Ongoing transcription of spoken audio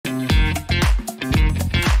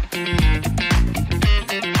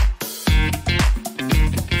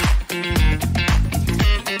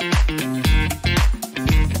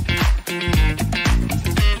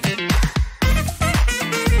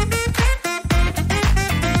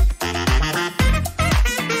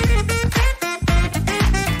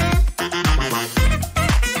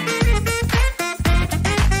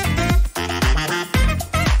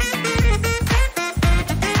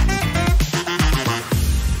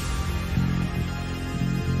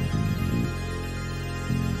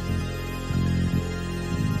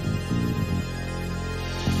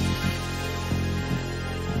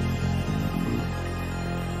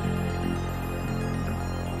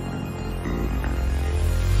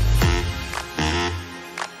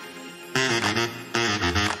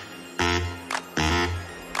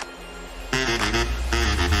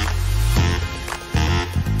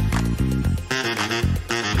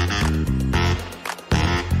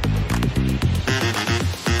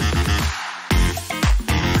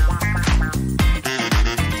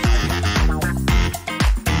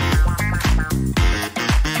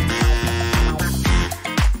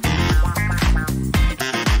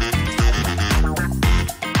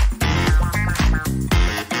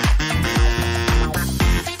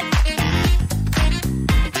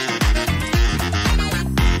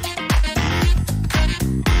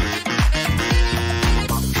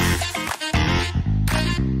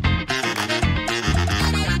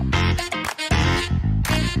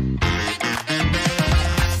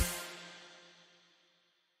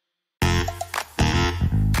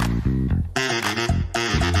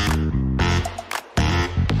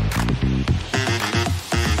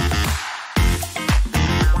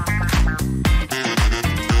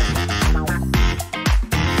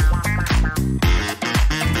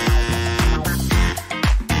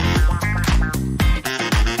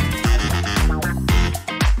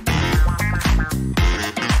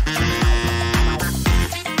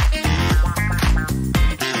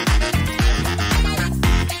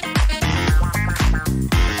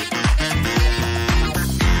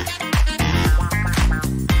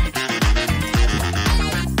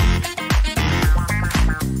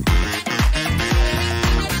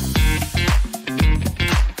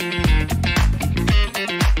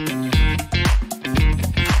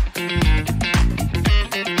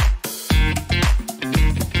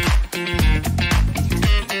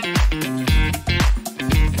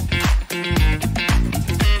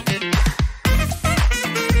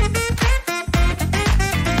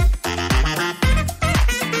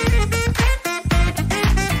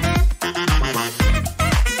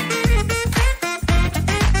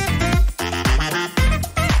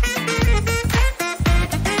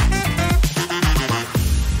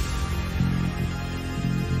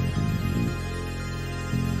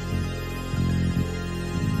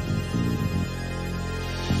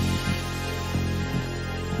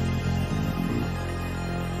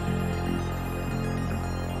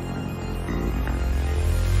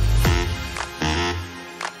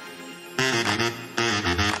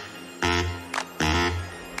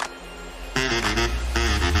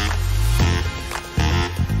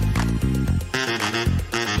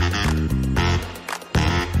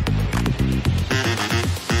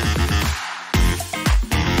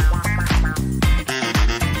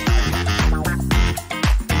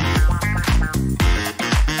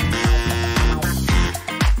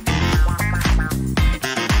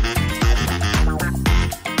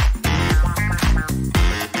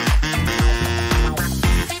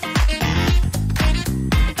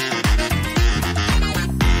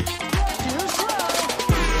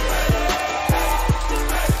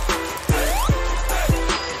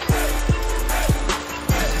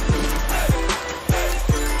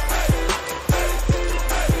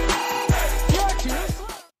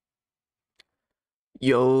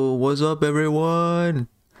Yo, what's up, everyone?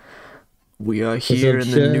 We are What's here up,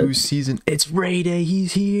 in the new chat? season. It's Ray Day.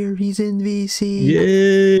 He's here. He's in VC.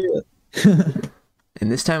 Yeah.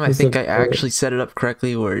 And this time, I What's think up, I actually Karts? set it up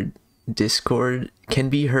correctly where Discord can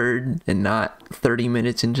be heard and not 30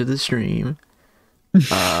 minutes into the stream.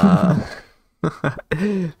 Uh,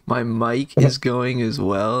 my mic is going as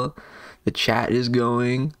well. The chat is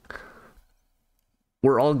going.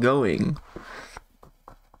 We're all going.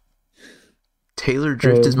 Taylor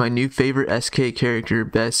Drift is Oh, my new favorite SK character.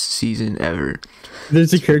 Best season ever.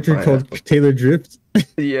 there's a character Fire. called Taylor Drift.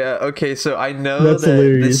 Yeah, okay, so I know That's that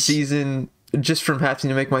this hilarious. season, just from having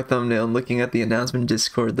to make my thumbnail and looking at the announcement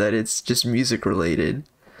Discord, that it's just music related.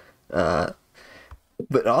 Uh,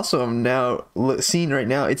 but also I'm now seeing right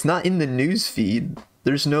now, it's not in the news feed.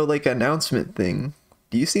 There's no like announcement thing.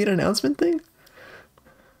 Do you see an announcement thing?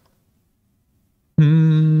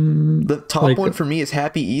 Hmm. The top Like, one for me is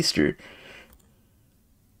Happy Easter.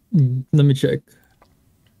 let me check.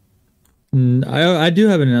 I do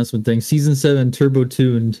have an announcement thing. Season 7 turbo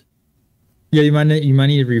tuned. Yeah, you might need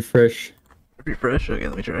to refresh. Refresh. Okay,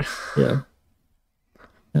 let me try. Yeah.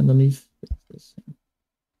 And let me fix this.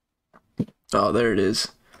 Oh, there it is.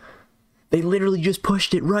 They literally just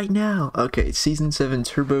pushed it right now. Okay, season 7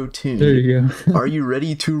 turbo There tuned. you go. Are you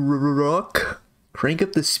ready to rock? Crank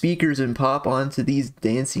up the speakers and pop onto these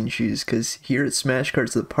dancing shoes, because here at Smash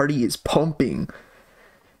Karts, the party is pumping.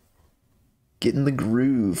 Get in the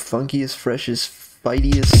groove. Funkiest, freshest,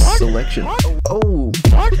 fightiest selection. Oh,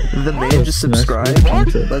 the man just Smash subscribed.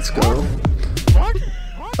 content. Let's go.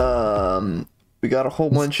 We got a whole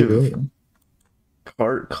Let's bunch of go.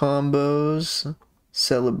 cart combos,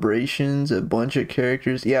 celebrations, a bunch of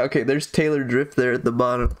characters. Yeah, okay, there's Taylor Drift there at the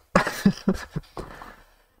bottom.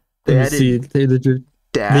 They Let me see. added Taylor Drift.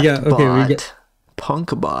 We Daft got, okay, we get, Bot,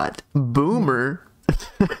 Punk Bot, Boomer.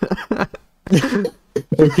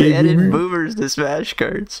 They okay, added Boomer. boomers to Smash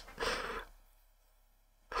Cards.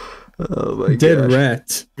 Oh my Dead gosh.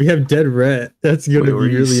 Rat. We have Dead Rat. That's Wait, gonna where are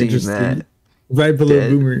be you really seeing interesting. that? Right below Dead.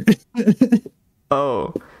 Boomer.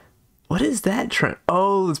 Oh. What is that trend?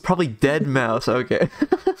 Oh, it's probably Dead Mouse. Okay.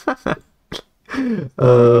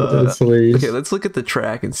 Oh, uh that's okay, hilarious. let's look at the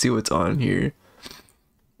track and see what's on here.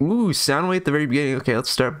 Ooh, Soundwave at the very beginning. Okay, let's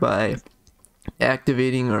start by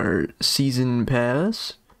activating our season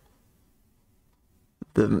pass.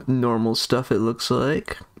 The normal stuff it looks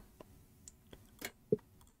like.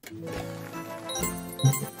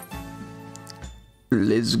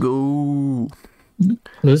 Let's go.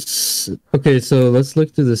 Let's okay, so let's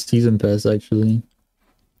look through the season pass actually.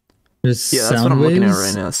 There's Yeah, that's what sound I'm looking at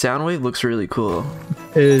right waves. now. Soundwave looks really cool.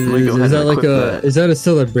 Is, Let me go is ahead and that like equip a that. is that a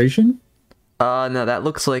celebration? No, that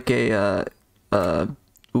looks like a uh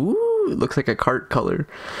ooh, it looks like a cart color.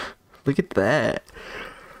 Look at that.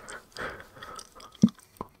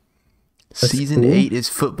 That's Season cool. 8 is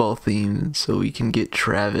football themed, so we can get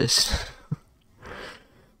Travis.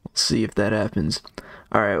 Let's see if that happens.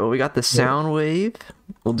 Alright, well, we got the Yep. sound wave.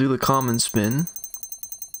 We'll do the common spin.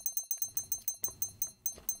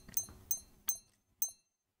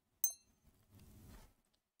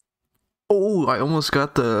 Oh, I almost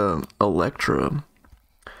got the Electra,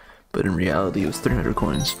 but in reality it was 300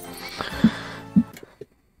 coins.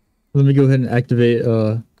 Let me go ahead and activate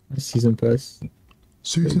my season pass.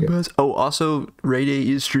 Season pass. Oh, also, Ray Day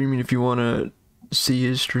is streaming. If you want to see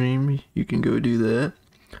his stream, you can go do that.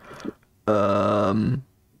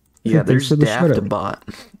 Yeah, Thanks there's for the shout out. Daft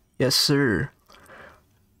Yes, sir.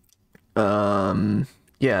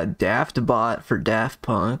 Yeah, Daft Bot for Daft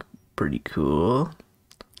Punk. Pretty cool.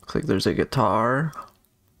 Looks like there's a guitar,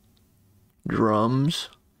 drums.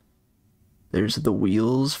 There's the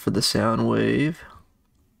wheels for the sound wave.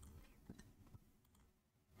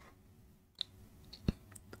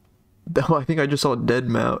 Oh, I think I just saw Dead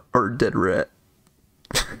Mouse or Dead Rat.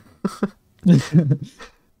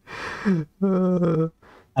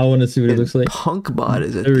 I want to see what it And looks like. Punk Bot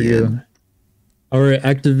is at There we the go. end. All right,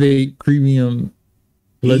 activate premium.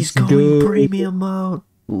 He's Let's going go. premium mode.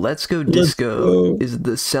 Let's Go Let's Disco go. is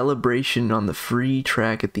the celebration on the free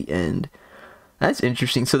track at the end. That's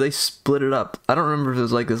interesting. So they split it up. I don't remember if it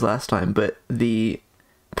was like this last time, but the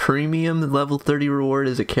premium level 30 reward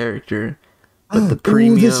is a character, but the Oh,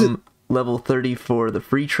 premium level 30 for the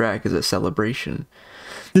free track is a celebration.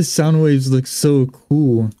 this sound waves look so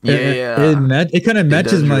cool. Yeah, It kind of it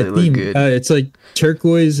matches does my really look theme. good. It's like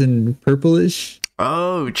turquoise and purplish.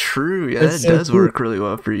 Oh, true. Yeah, That's that so does cool. work really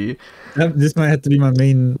well for you. This might have to be my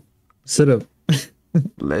main setup.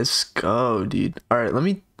 Let's go, dude. All right,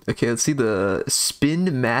 okay, let's see the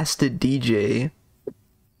Spin Master DJ.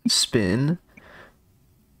 Spin.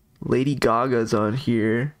 Lady Gaga's on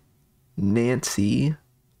here. Nancy.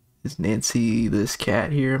 Is Nancy this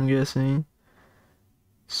cat here, I'm guessing?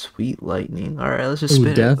 Sweet Lightning. Alright, let's just Ooh,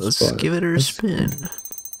 spin it. Death Let's Spot. give it a That's spin.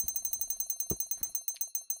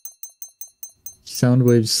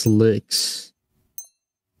 Soundwave Slicks.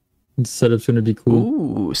 The setup's gonna be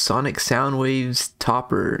cool. Ooh, Sonic Soundwaves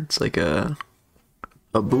Topper. It's like a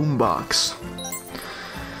boombox.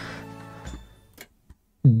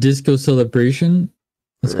 Disco Celebration.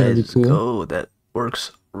 That's gonna be Let's cool. go. That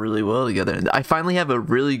works really well together. I finally have a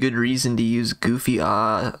really good reason to use Goofy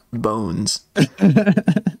Bones.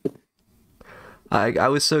 I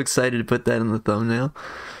was so excited to put that in the thumbnail.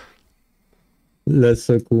 That's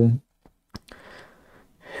so cool.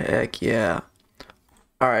 Heck yeah.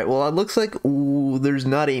 Alright, well, it looks like there's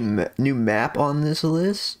not a new map on this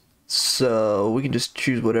list, so we can just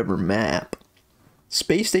choose whatever map.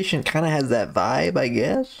 Space Station kind of has that vibe, I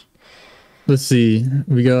guess. Let's see.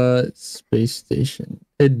 We got Space Station.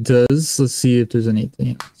 It does. Let's see if there's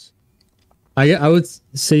anything else. I would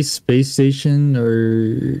say Space Station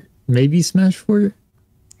or maybe Smash 4.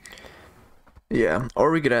 Yeah,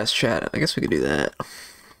 or we could ask chat. I guess we could do that.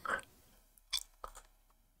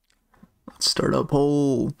 Let's start a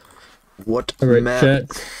poll. What All right, map? chat.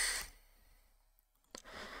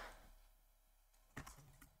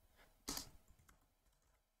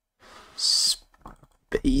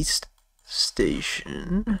 Space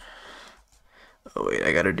Station. Oh wait,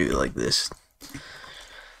 I gotta do it like this.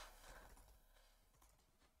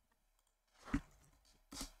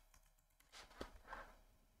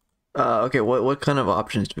 Okay, what kind of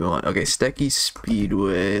options do we want? Okay, Stecky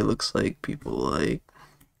Speedway looks like people like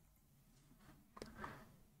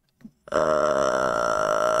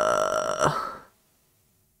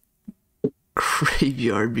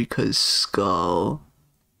Graveyard because Skull.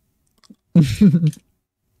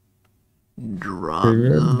 Drop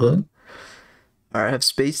them. Alright, I have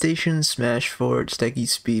Space Station, Smash Fort, Stecky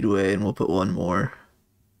Speedway, and we'll put one more.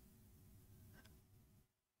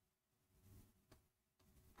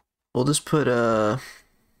 We'll just put I'll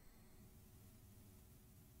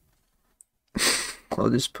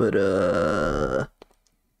just put I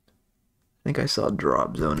think I saw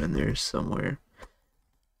Drop Zone in there somewhere.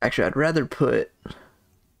 Actually, I'd rather put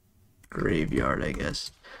Graveyard, I guess.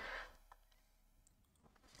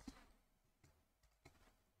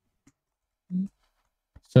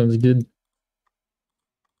 Sounds good.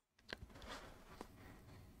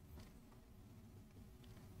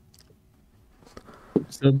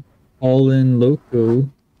 What's up, All In Loco?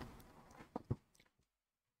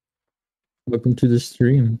 Welcome to the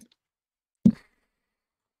stream.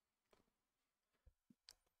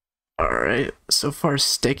 Alright, so far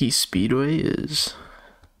Stecky Speedway is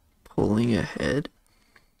pulling ahead.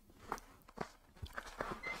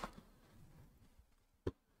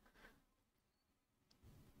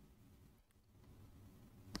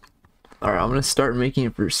 Alright, I'm gonna start making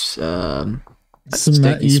it for Stecky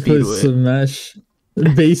Speedway. Smash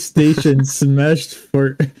Base Station smashed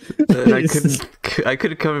for. And I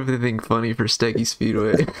couldn't come up with anything funny for Stecky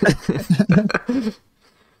Speedway.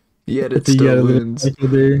 Yet it still wins.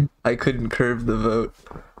 I couldn't curve the vote.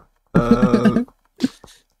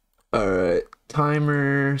 Alright.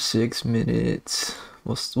 Timer, 6 minutes.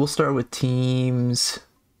 We'll start with teams.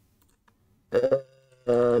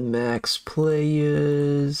 Max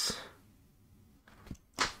players.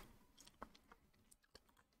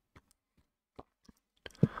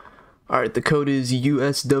 Alright, the code is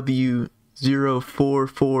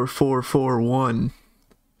USW044441.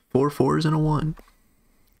 4 4s and a 1.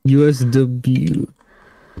 USW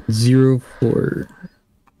 04.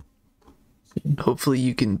 Hopefully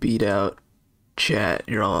you can beat out chat.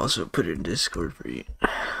 Here, I'll also put it in Discord for you.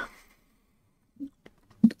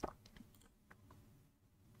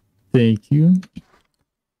 Thank you.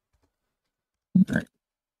 All right.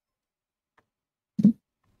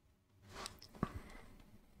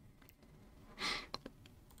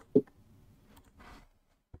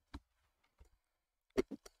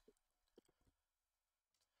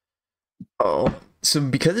 Oh, so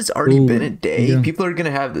because it's already been a day, people are gonna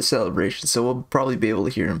have the celebration, so we'll probably be able to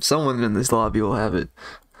hear him. Someone in this lobby will have it.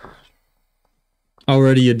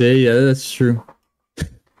 Already a day, yeah, that's true.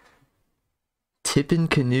 Tippin'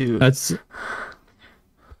 Canoe. That's. Do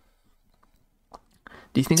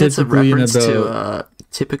you think that's a reference to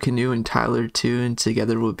Tip a Canoe and Tyler 2 and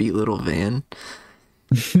Together We'll Beat Little Van?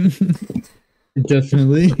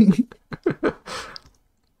 Definitely.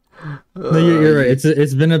 No, you're right.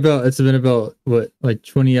 It's been about what, like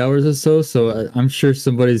 20 hours or so. So I'm sure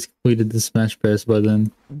somebody's completed the Smash Pass by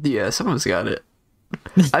then. Yeah, someone's got it.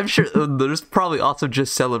 I'm sure there's probably also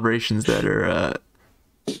just celebrations that are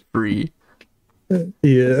free.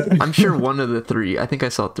 Yeah. I'm sure one of the three. I think I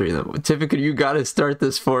saw three of them. Typically, you gotta start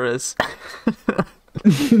this for us.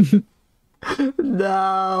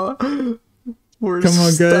 No. We're Come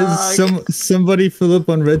on, guys. stuck. Somebody fill up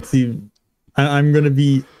on red team. I'm gonna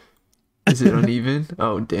be. Is it uneven?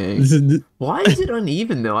 Oh dang. Why is it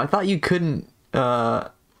uneven though? I thought you couldn't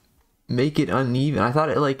make it uneven. I thought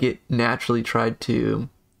it naturally tried to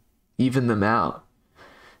even them out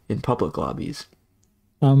in public lobbies.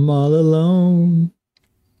 I'm all alone.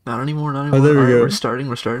 Not anymore, not anymore. Oh, there we go. We're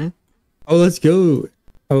starting. Oh, let's go.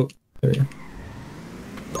 Oh, there we go.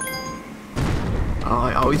 Oh,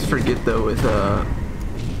 I always forget though with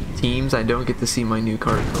teams, I don't get to see my new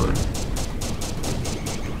card color.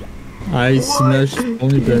 I smashed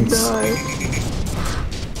only Vince.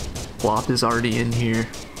 Flop is already in here.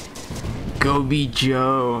 Go be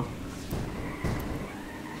Joe.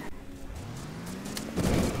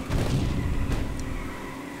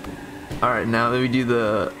 Alright, now that we do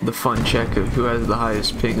the fun check of who has the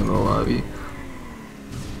highest ping in the lobby.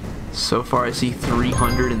 So far I see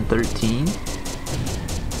 313.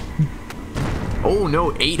 Oh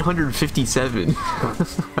no, 857.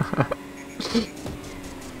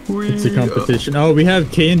 It's a competition. Oh, we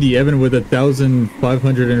have Candy Evan with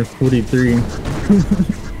 1,543.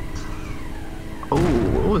 Oh,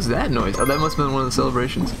 what was that noise? Oh, that must have been one of the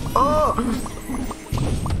celebrations. Oh!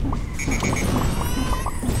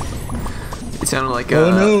 It sounded like a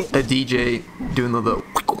DJ doing the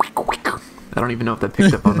I don't even know if that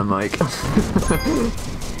picked up on the mic.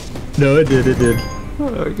 No, it did.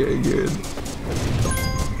 Okay, good.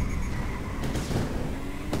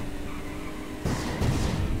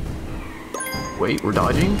 Wait, we're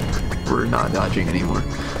dodging? We're not dodging anymore.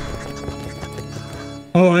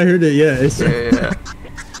 Oh, I heard it. Yeah. Yeah.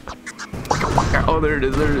 Oh, there it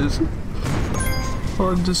is.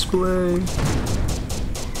 On display.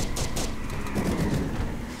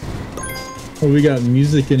 Oh, we got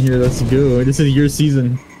music in here. Let's go. This is your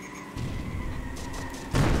season.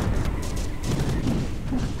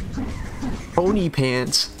 Pony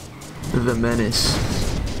Pants, the menace.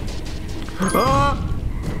 Ah!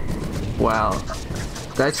 Wow,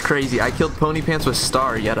 that's crazy. I killed Pony Pants with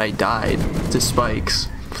Star, yet I died to Spikes.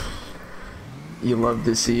 You love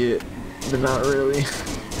to see it, but not really.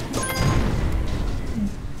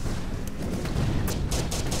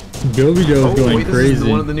 Gobi Joe's going wait, crazy. This is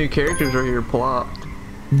one of the new characters right here, Plop.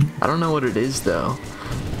 I don't know what it is though.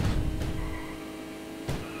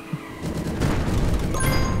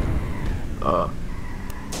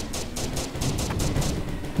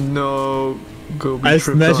 No, Gobi I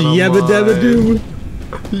tripped smash on a yabba dabba mine. doo.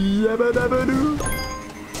 Yabba dabba doo.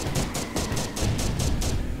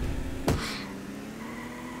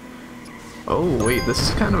 Oh wait, this is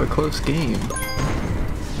kind of a close game.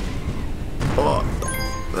 Oh,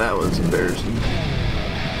 that was embarrassing.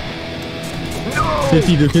 No!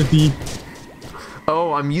 50 to 50.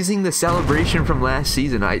 Oh, I'm using the celebration from last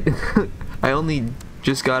season. I only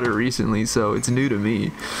just got it recently, so it's new to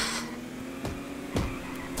me.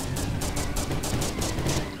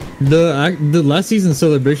 The last season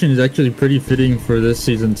celebration is actually pretty fitting for this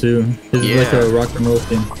season too. It's like a rock and roll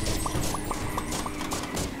thing.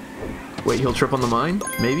 Wait, he'll trip on the mine?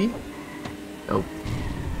 Maybe? Oh.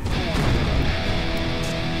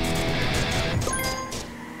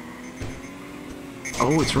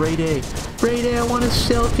 Oh, it's Ray Day. Ray Day, I want a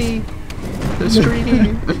selfie. The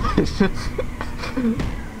screening.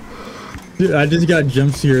 Dude, I just got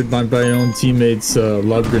jump scared by my own teammates'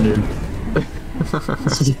 love grenade.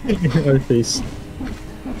 Our face.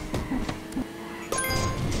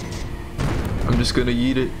 I'm just gonna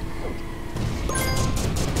eat it.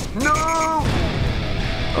 No!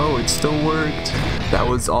 Oh, it still worked. That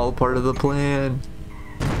was all part of the plan.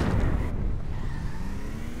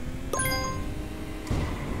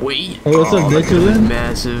 Wait. Oh, what's up, that could've been Nicolin?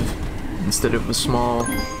 massive instead of a small.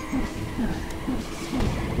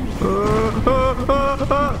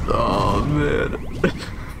 Oh man.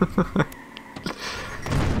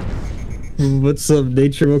 What's up,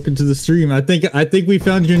 Nature? Welcome to the stream. I think we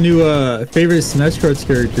found your new favorite Smash Karts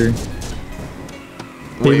character.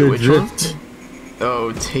 Wait, Taylor which Drift. one?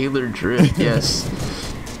 Oh, Taylor Drift, yes.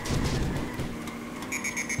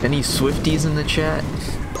 Any Swifties in the chat?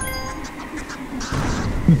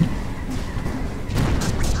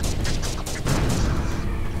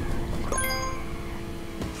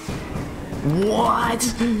 What?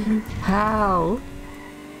 How?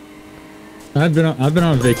 I've been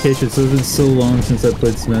on vacation, so it's been so long since I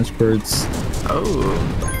played Smash Karts. Oh,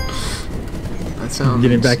 that sounds.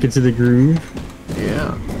 Getting back into the groove.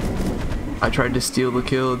 Yeah. I tried to steal the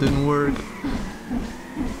kill, it didn't work.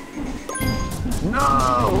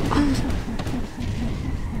 No!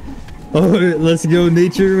 Oh, let's go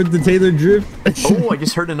nature with the Taylor drift. Oh, I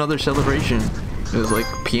just heard another celebration. It was like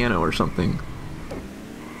piano or something.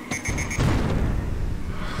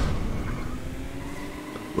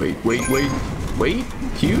 Wait.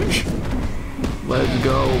 Huge? Let's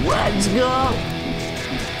go.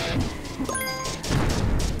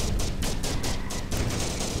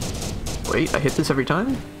 Wait, I hit this every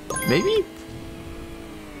time? Maybe?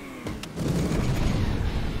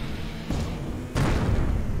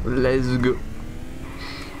 Let's go.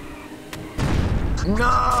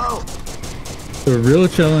 No! The real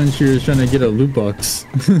challenge here is trying to get a loot box.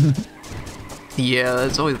 Yeah,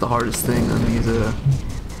 that's always the hardest thing on these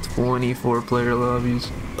 24 player lobbies.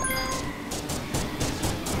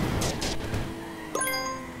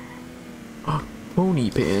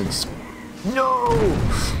 Pony pants. No!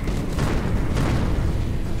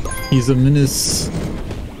 He's a menace.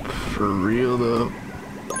 For real though.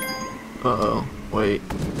 Uh-oh, wait.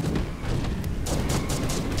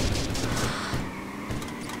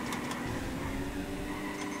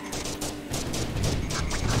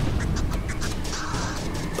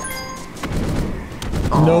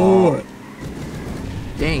 No!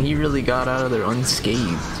 Dang, he really got out of there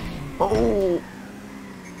unscathed. Oh!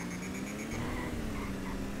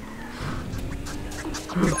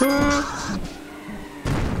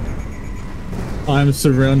 I'm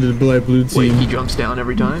surrounded by blue team. Wait, he jumps down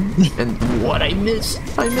every time? And what? I missed!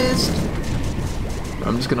 I'm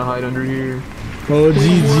just gonna hide under here. Oh,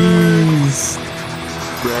 GG's!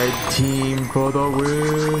 Red team for the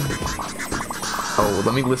win! Oh,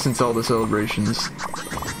 let me listen to all the celebrations.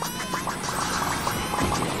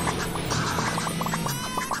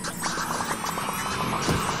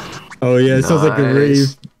 Oh yeah, it sounds like a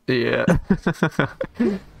rave. Yeah.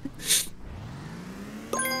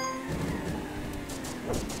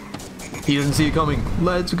 He doesn't see it coming.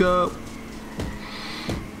 Let's go.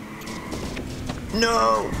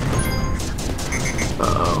 No.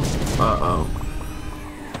 Uh-oh.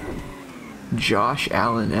 Josh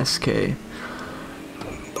Allen SK.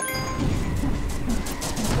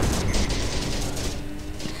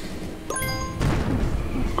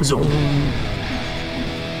 Zoom.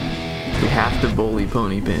 We have to bully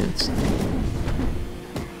Pony Pants.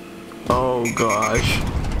 Oh gosh.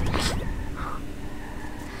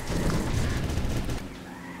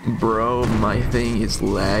 Bro, my thing is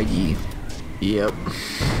laggy. Yep.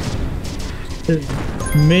 It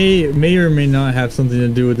may or may not have something to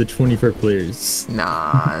do with the 24 players.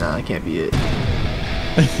 Nah, that can't be it.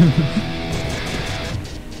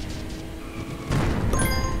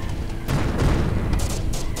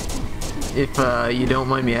 If you don't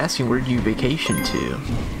mind me asking, where'd you vacation to?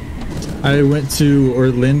 I went to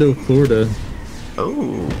Orlando, Florida.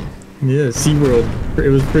 Oh. Yeah, SeaWorld. It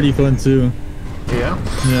was pretty fun too. Yeah?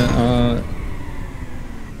 Yeah,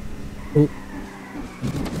 oh.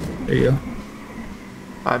 There you go.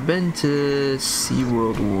 I've been to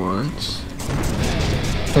SeaWorld once.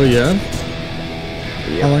 Oh yeah?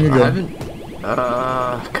 Yeah. How long ago? I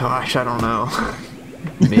haven't... gosh, I don't know.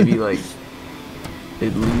 Maybe like...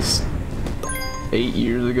 at least 8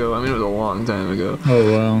 years ago. I mean, it was a long time ago.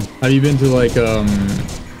 Oh wow. Have you been to like,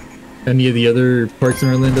 any of the other parks in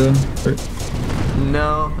Orlando?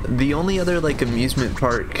 No, the only other like amusement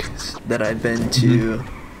park that I've been to,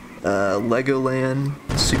 Legoland.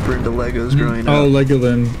 Super into Legos growing up. Oh,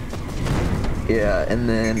 Legoland. Yeah, and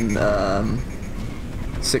then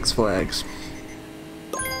Six Flags.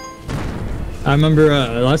 I remember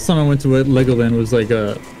last time I went to Legoland was like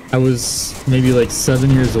I was maybe like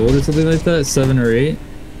 7 years old or something like that, 7 or 8.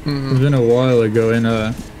 It's been a while ago, and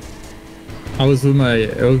I was with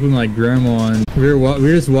my grandma, and we were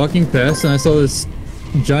just walking past, and I saw this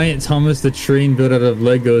giant Thomas the Train built out of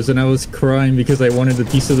Legos, and I was crying because I wanted a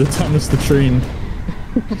piece of the Thomas the Train.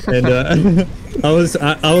 And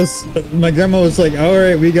my grandma was like, "All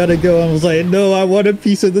right, we gotta go." I was like, "No, I want a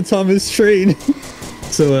piece of the Thomas Train."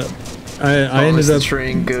 So I ended up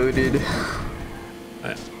Train goated.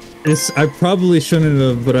 I probably shouldn't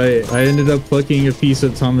have, but I ended up plucking a piece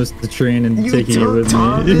of Thomas the Train and taking it with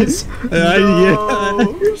Thomas? me.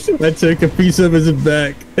 I took a piece of his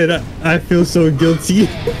back, and I feel so guilty.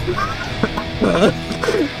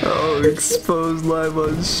 Oh, exposed live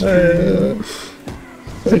on stream.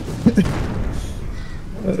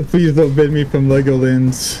 Please don't ban me from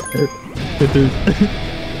Legoland if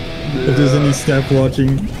there's any staff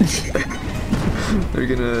watching.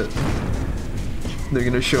 They're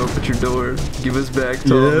gonna show up at your door. Give us back,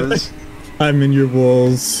 Thomas. Yeah. I'm in your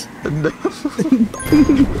walls.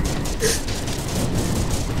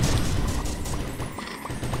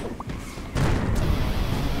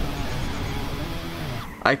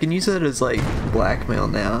 I can use that as like blackmail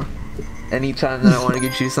now. anytime that I want to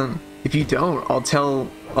get you something. If you don't, I'll tell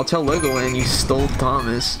Legoland you stole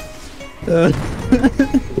Thomas. You're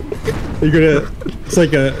gonna. It's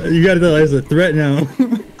like you gotta realize a threat now.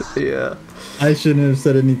 Yeah. I shouldn't have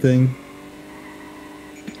said anything.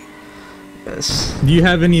 Yes. Do you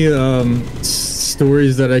have any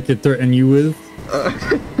stories that I could threaten you with?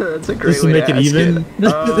 That's a great Just to way make to it ask even.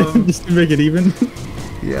 it. Just to make it even.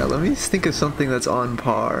 Yeah, let me think of something that's on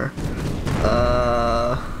par.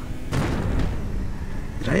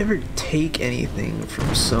 Did I ever take anything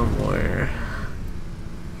from somewhere?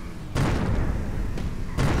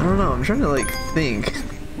 I don't know, I'm trying to like think.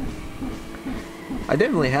 I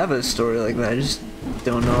definitely have a story like that, I just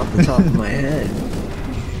don't know off the top of my head.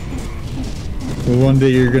 Well, one day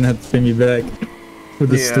you're gonna have to pay me back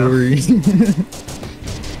with a story.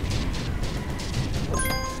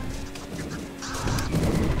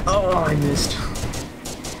 Oh, I missed.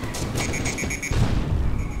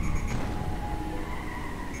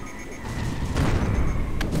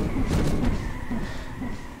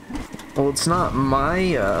 Well, it's not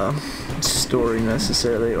my story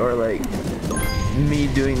necessarily, or like me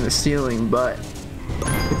doing the stealing, but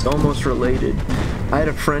it's almost related. I had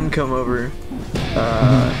a friend come over,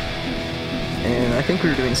 and I think we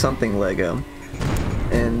were doing something Lego,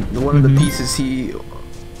 and one of the pieces he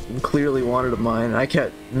clearly wanted of mine, I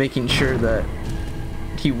kept making sure that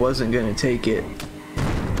he wasn't gonna take it.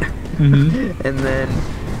 And then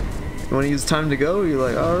when he was time to go, he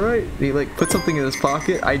like, alright. He like put something in his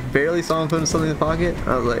pocket. I barely saw him put something in his pocket.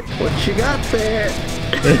 I was like, what you got there?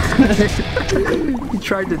 He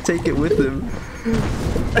tried to take it with him.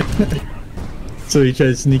 So he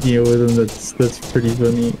tried sneaking it with him. That's pretty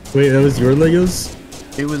funny. Wait, that was your Legos?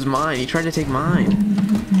 It was mine. He tried to take mine.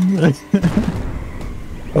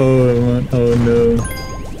 Oh no.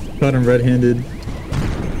 Caught him red-handed.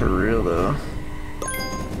 For real though.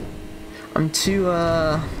 I'm too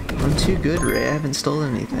good, Ray. I haven't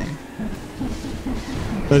stolen anything.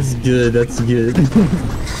 That's good. That's good.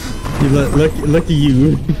 Lucky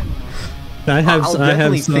you. I'll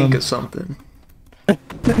definitely think of something.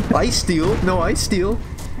 I steal. No, I steal.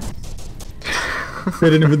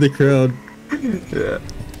 Fit in with the crowd. Yeah.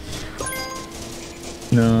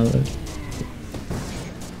 No.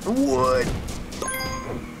 What?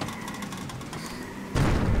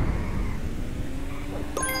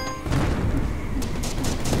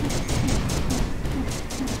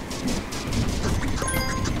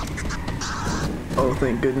 Oh,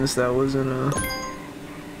 thank goodness that wasn't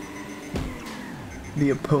the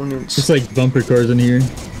opponent's. It's like bumper cars in here.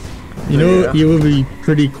 You know, it would be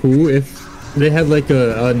pretty cool if they had like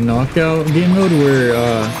a knockout game mode where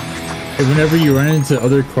whenever you run into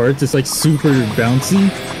other carts, it's like super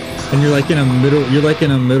bouncy, and you're like in a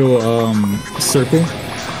middle circle.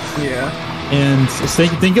 Yeah. And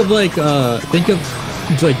think of like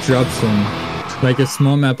Drop Zone, like a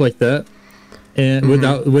small map like that, and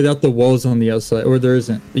without the walls on the outside, or there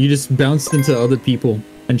isn't. You just bounce into other people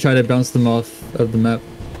and try to bounce them off of the map.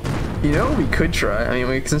 You know, we could try. I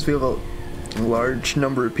mean, since we have a large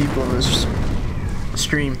number of people in this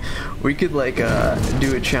stream, we could like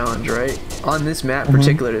do a challenge, right? On this map in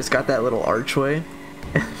particular, it's got that little archway.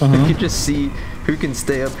 You could just see who can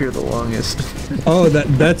stay up here the longest. Oh,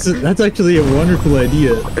 that's actually a wonderful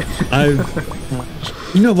idea.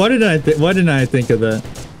 You know, why didn't I think of that?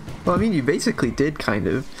 Well, I mean, you basically did kind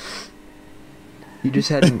of. You just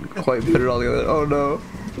hadn't quite put it all together. Oh no.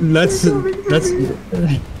 That's a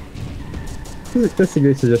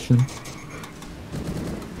great suggestion.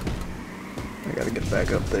 I gotta get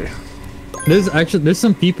back up there. There's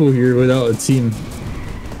some people here without a team.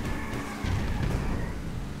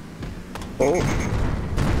 Oh.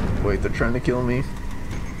 Wait, they're trying to kill me.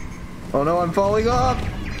 Oh no, I'm falling off!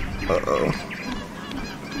 Uh-oh.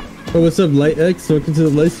 Oh, what's up, Light X? Welcome to the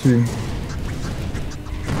live stream.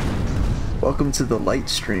 Welcome to the light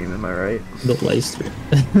stream, am I right? The live stream.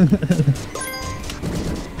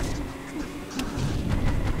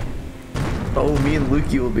 Oh, me and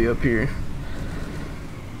Lukey will be up here.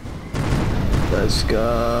 Let's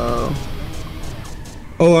go.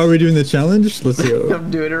 Oh, are we doing the challenge? Let's go. I'm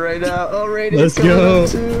doing it right now. Oh, right. Let's go.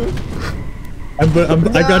 I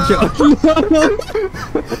got you.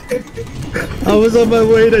 I was on my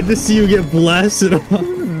way to just see you get blasted off.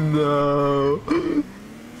 No.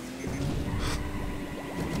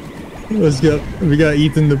 Let's go. We got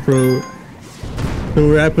Ethan the Pro. So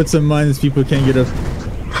where I put some mines, people can't get up.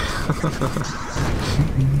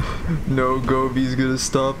 No, Gobi's gonna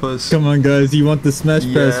stop us. Come on, guys. You want the smash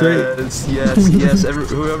pass, right? Yes.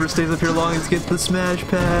 Whoever stays up here longest gets the smash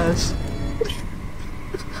pass.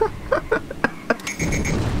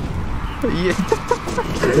 Yeah.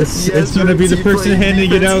 It's gonna be the person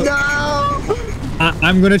handing it out. No!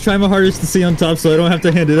 I'm gonna try my hardest to stay on top so I don't have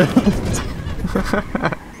to hand it out.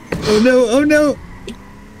 Oh no! Oh no!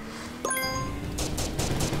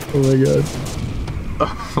 Oh my god.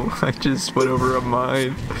 Oh, I just went over a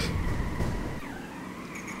mine.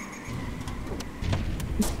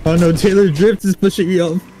 Oh no, Taylor Drift is pushing me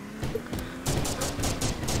off.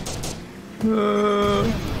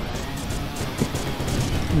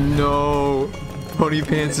 No. Pony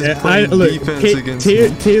Pants is playing defense against me.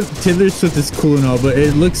 Taylor Swift is cool and all, but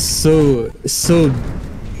it looks so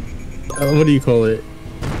what do you call it?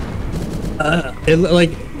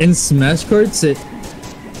 Like in Smash Karts,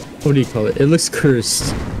 what do you call it? It looks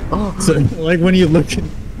cursed. Oh. So like when you look,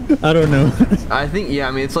 I don't know. I think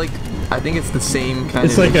I mean I think it's the same kind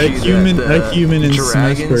it's of like a human in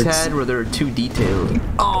Smash Dragons Karts had where they're too detailed.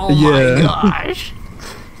 Oh yeah. my gosh.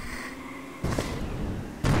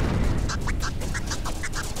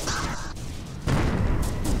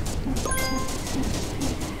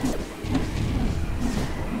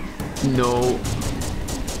 No.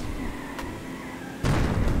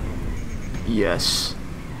 Yes.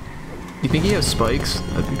 You think he has spikes?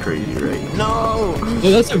 That'd be crazy, right? No!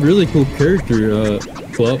 Well, that's a really cool character,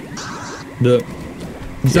 Flop.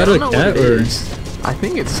 Is that a cat or? I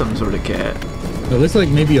think it's some sort of cat. It looks like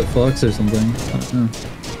maybe a fox or something. I don't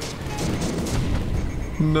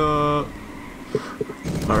know. No.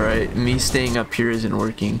 Alright, me staying up here isn't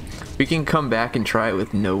working. We can come back and try it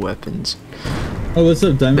with no weapons. Oh, what's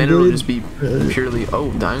up, Diamond Then Blade? it'll just be purely...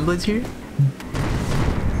 Oh, Diamond Blade's here?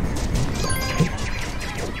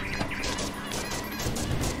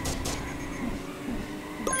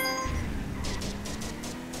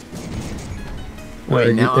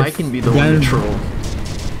 Wait, now I can be the one to troll.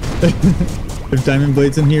 If Diamond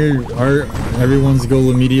Blade's in here, everyone's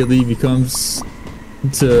goal immediately becomes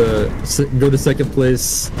to go to second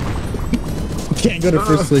place. Can't go to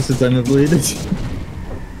first place with Diamond Blade.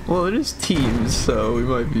 Well, it is teams, so we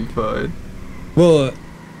might be fine. Well,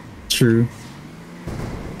 true.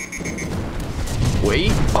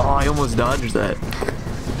 Wait. Oh, I almost dodged that.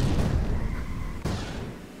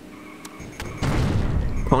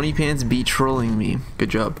 Pony Pants be trolling me. Good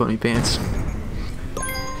job, Pony Pants.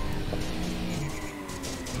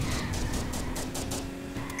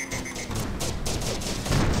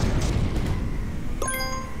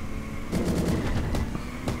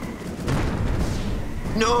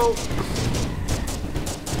 No!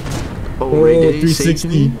 Oh, Ray Day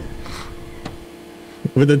 360.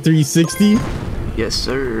 With a 360? Yes,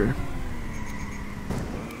 sir.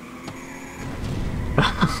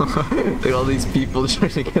 Look at all these people trying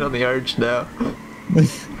to get on the arch now.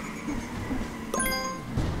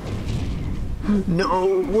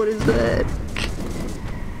 No, what is that?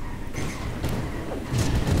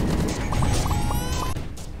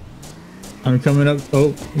 I'm coming up.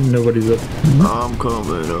 Oh, nobody's up. I'm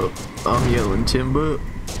coming up. I'm yelling timber.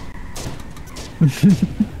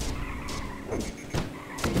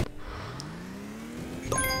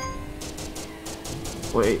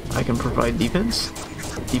 Wait, I can provide defense?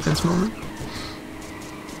 Defense moment?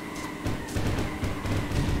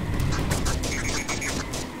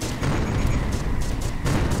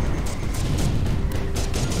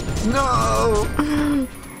 No!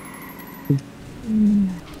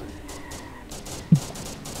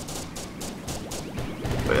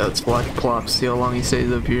 Wait, let's watch Plop, see how long he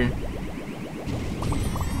stays up here.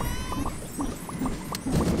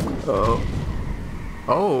 Oh.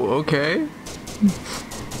 Oh, okay.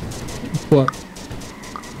 What?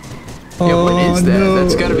 Yeah, what is that? No.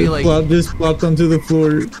 That's gotta be like... Plop just plopped onto the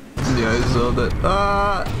floor. Yeah, I saw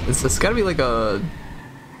that. It's gotta be like a...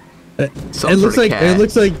 It looks like cat. it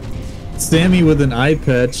looks like Sammy with an eye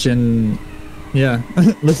patch and yeah,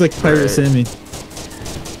 looks like Pirate Sammy.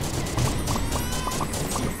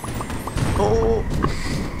 Oh.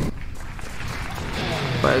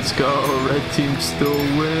 Let's go. Red team still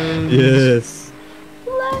wins. Yes.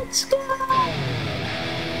 Let's go.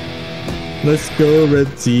 Let's go,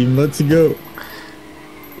 red team. Let's go.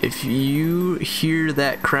 If you hear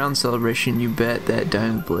that crown celebration, you bet that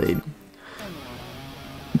Diamond Blade.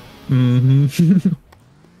 Mm-hmm.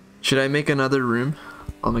 Should I make another room?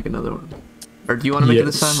 I'll make another one. Or do you want to make it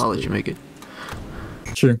this time? I'll let you make it.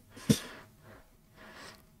 Sure.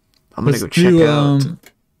 I'm gonna go check out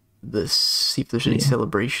this, see if there's any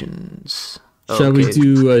celebrations. Shall we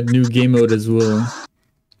do a new game mode as well?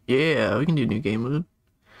 Yeah, we can do new game mode.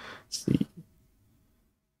 Let's see.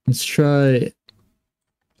 Let's try.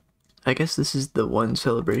 I guess this is the one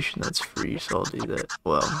celebration that's free, so I'll do that.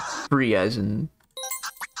 Well, free as in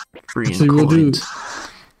free in We'll do coins.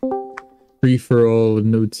 free for all with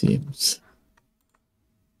no teams.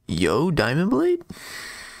 Yo, Diamond Blade?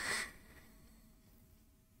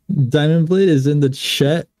 Diamond Blade is in the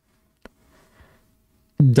chat.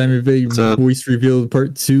 Diamond Blade voice reveal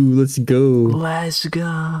part 2. Let's go. Let's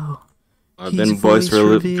go. I've been voice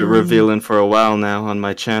revealing for a while now on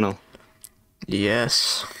my channel.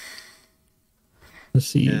 Yes. Let's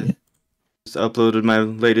see. Yeah. Just uploaded my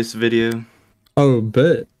latest video. Oh,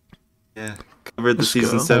 bet. Yeah. Covered the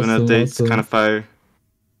season 7 update. It's kind of fire.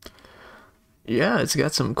 Yeah, it's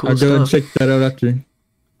got some cool I'll stuff. go and check that out after.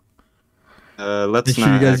 Let's Make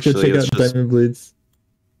sure you guys go check out Diamond Blades.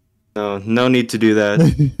 No need to do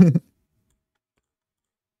that.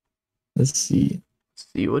 Let's see.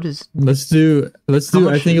 What is? Let's do.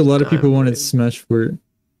 I think a lot of people wanted Smash for it.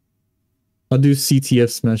 I'll do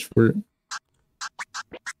CTF Smash for it.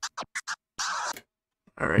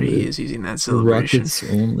 Alright, he is using that celebration. Rockets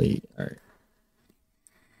only.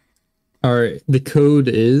 All right. The code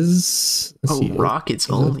is. Rockets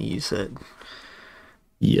only. You said.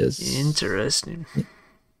 Yes. Interesting.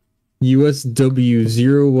 USW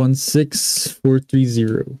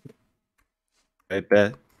 016430. I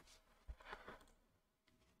bet.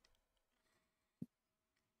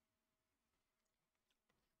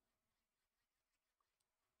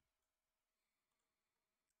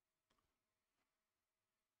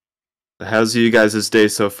 How's you guys' day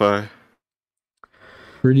so far?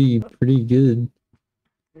 Pretty good.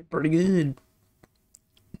 Pretty good.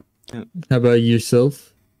 How about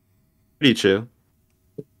yourself? Pretty chill.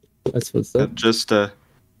 That's what's up. Just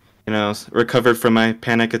recovered from my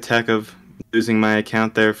panic attack of losing my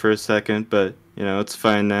account there for a second, but it's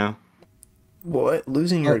fine now. What?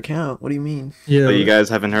 Losing your account? What do you mean? Yeah. But you guys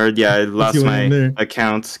haven't heard? Yeah, I lost my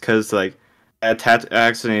account because I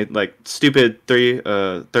accidentally stupid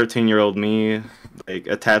 13-year-old me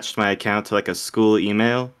attached my account to a school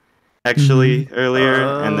email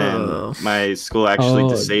earlier, and then my school actually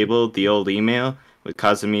disabled the old email, which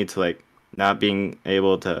causing me to not being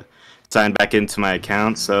able to sign back into my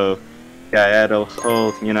account. So yeah, I had a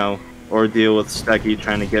whole ordeal with Stucky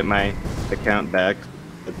trying to get my account back,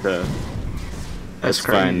 but that's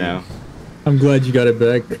fine now. I'm glad you got it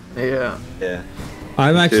back. Yeah.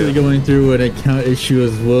 I'm actually going through an account issue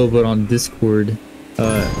as well, but on Discord.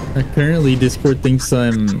 Apparently Discord thinks I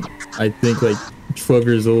think 12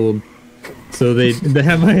 years old, so they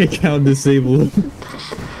have my account disabled.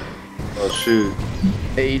 Oh shoot!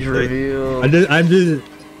 Age reveal. I'm just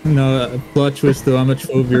no plot twist though. I'm a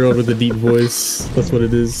 12-year-old with a deep voice. That's what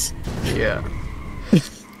it is. Yeah.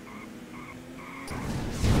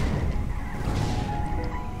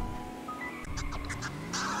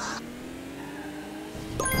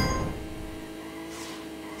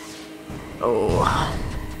 Oh.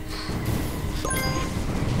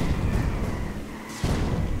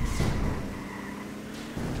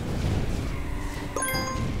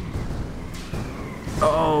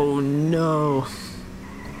 Oh no.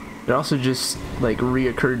 It also just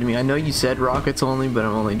reoccurred to me. I know you said rockets only, but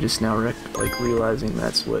I'm only just now realizing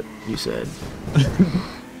that's what you said.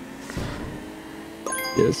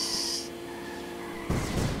 Yes.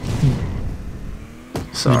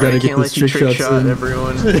 Sorry, I can't let you trick shot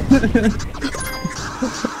everyone.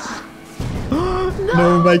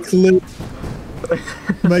 No, my clip.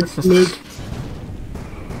 My clip.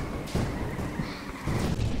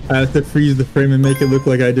 I have to freeze the frame and make it look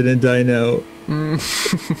like I didn't die now.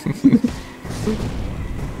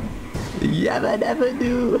 Yeah, I never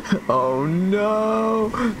do. Oh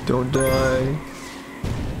no! Don't die.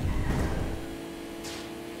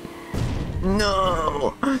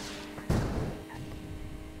 No!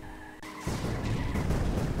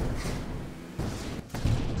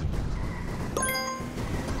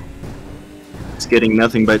 It's getting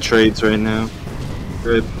nothing but trades right now.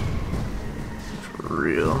 Good. For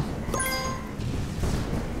real.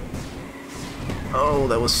 Oh,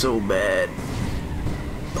 that was so bad.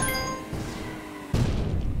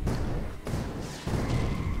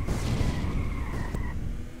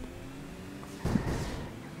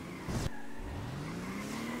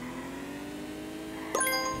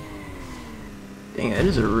 Dang, that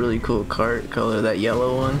is a really cool cart color, that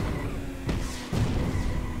yellow one.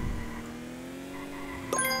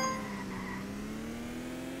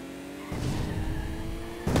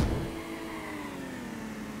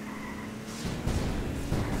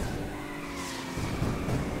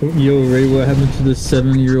 Yo, Ray, what happened to the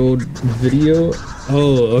 7-year-old video?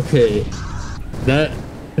 Oh, okay. That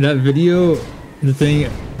video, the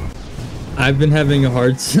thing, I've been having a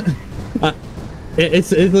hard time. It's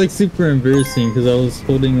super embarrassing because I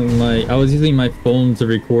was using my phone to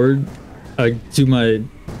record to my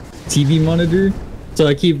TV monitor, so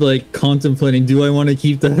I keep contemplating, do I want to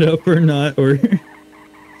keep that up or not, or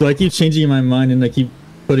So I keep changing my mind and I keep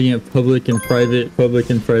putting it public and private, public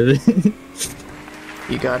and private.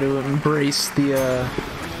 You got to embrace the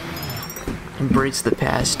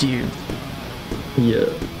past you.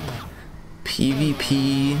 Yeah.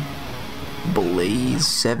 PvP Blaze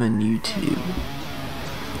 7 YouTube.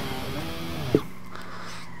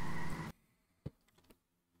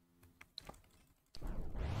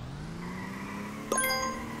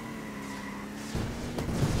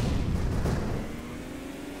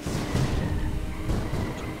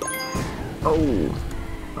 Oh,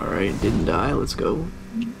 alright, didn't die, let's go.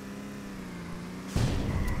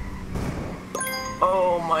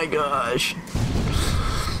 Oh my gosh.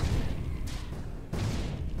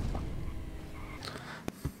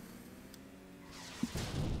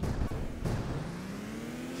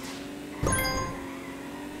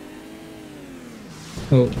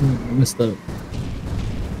 Oh, messed up.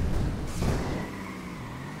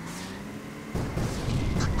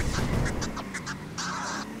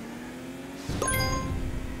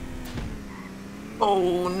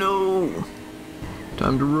 Oh no!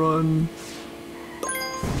 Time to run.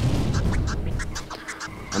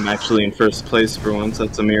 I'm actually in first place for once.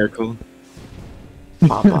 That's a miracle.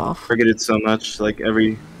 Pop off. Forget it so much, like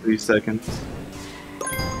every 3 seconds.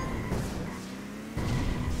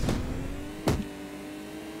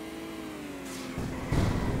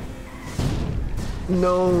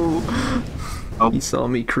 No! Oh. He saw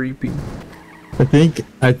me creeping.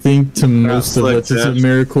 I think to most of like us it's a that.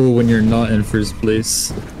 miracle when you're not in first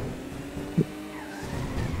place.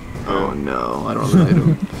 Oh no, I don't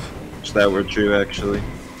know. Wish that were true, actually.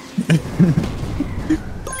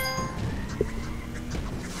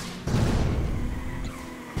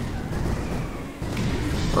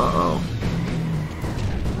 Uh-oh.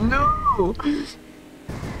 No!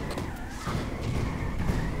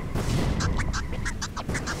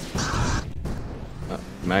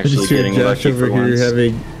 I'm I actually just hear getting Josh lucky over for here once.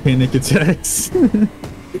 having panic attacks.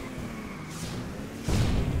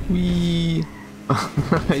 Wee.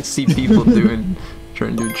 I see people trying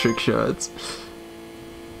to do trick shots.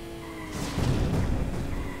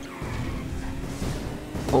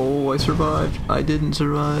 Oh, I survived. I didn't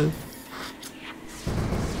survive.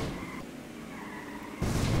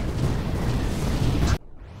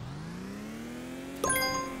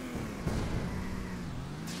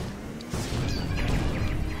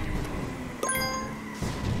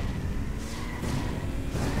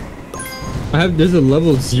 There's a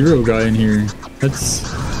level 0 guy in here. That's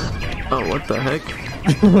Oh, what the heck?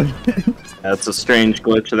 That's a strange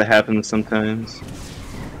glitch that happens sometimes.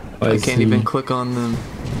 I can't even click on them.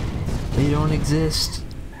 They don't exist.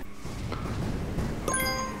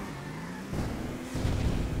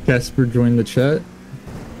 Casper joined the chat.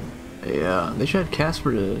 Yeah, they should have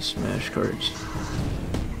Casper to smash cards.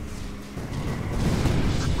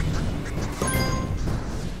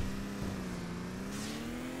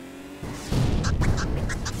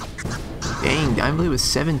 Dang, Diamond was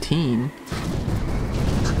 17.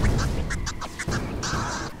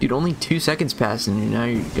 Dude, only 2 seconds passed and now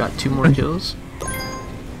you got 2 more kills?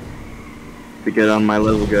 To get on my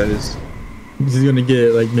level, guys. He's gonna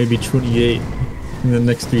get like maybe 28 in the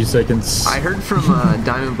next 3 seconds. I heard from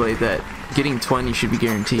Diamond Blade that getting 20 should be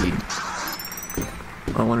guaranteed.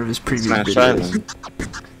 On one of his previous Smash videos. Island.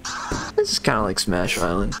 This is kind of like Smash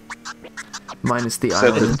Island. Minus the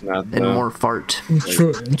Except island it's not, and though. more fart.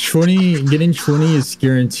 20 getting 20 is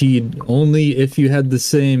guaranteed only if you had the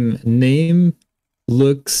same name,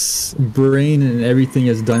 looks, brain, and everything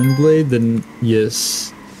as Diamond Blade. Then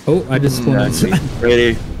yes. Oh, I just wanted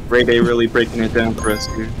to. Ray Day really breaking it down for us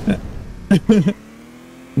here.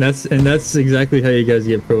 That's exactly how you guys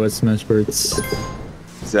get pro at Smash Bros.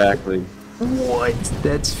 Exactly. What?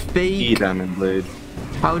 That's E fake. Diamond Blade.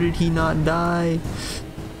 How did he not die?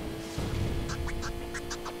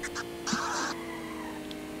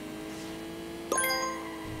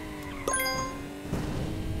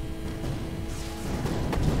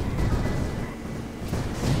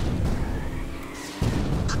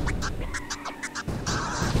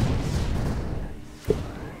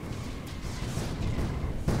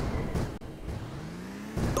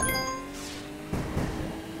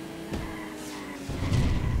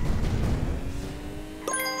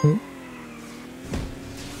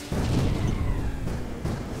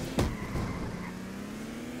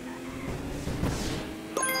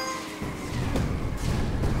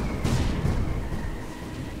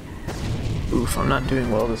 Oof, I'm not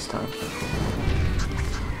doing well this time.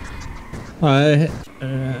 I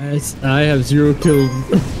have 0 kills.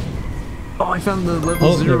 Oh, I found the level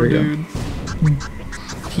Oh, there 0 we go. dude.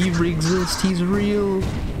 He exists, he's real.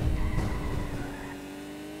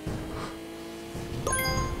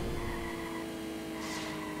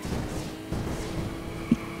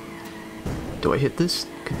 Do I hit this?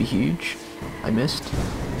 Could be huge. I missed.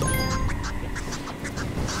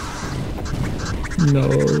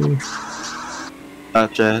 No.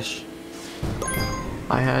 Josh.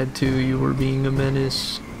 I had to. You were being a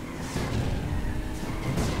menace.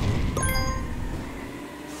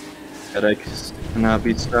 I cannot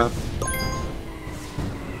be stopped.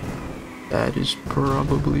 That is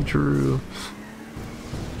probably true.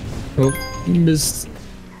 Oh, you missed.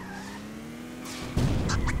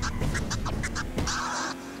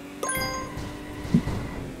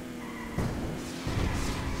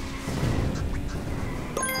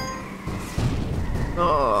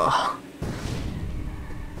 Oh.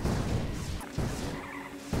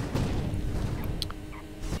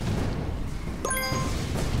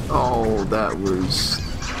 Oh, that was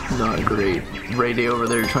not great. Ray over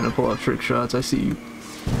there trying to pull off trick shots. I see you.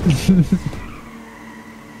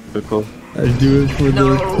 Typical. I do it for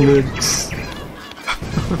the clicks.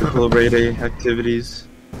 Typical Ray activities.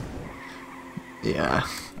 Yeah.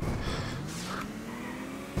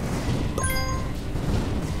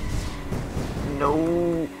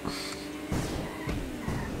 No.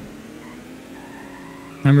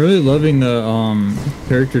 I'm really loving the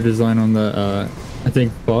character design on the I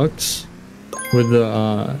think Fox with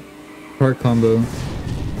the cart combo.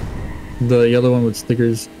 The yellow one with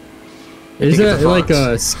stickers. Is that like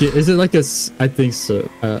a skit? Is it like a? I think so.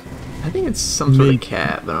 I think it's some sort of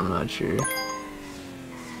cat, but I'm not sure.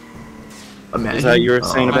 Imagine. Is that you were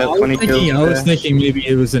saying about 20 kills? I was thinking maybe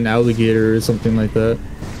it was an alligator or something like that.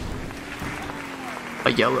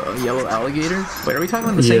 A yellow alligator? Wait, are we talking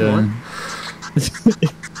about the same one?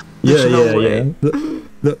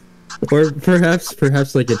 Yeah. Or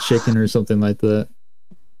perhaps like a chicken or something like that.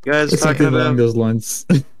 You guys it's talking along about those lines.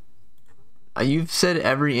 You've said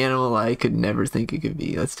every animal I could never think it could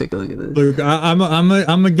be. Let's take a look at this. Look, I'm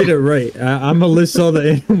gonna get it right. I'm gonna list all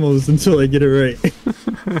the animals until I get it right.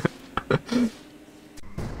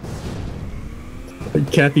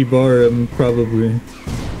 Capybara, probably.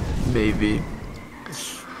 Maybe.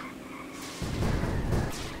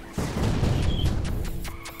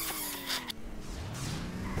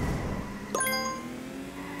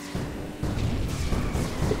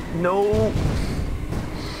 No.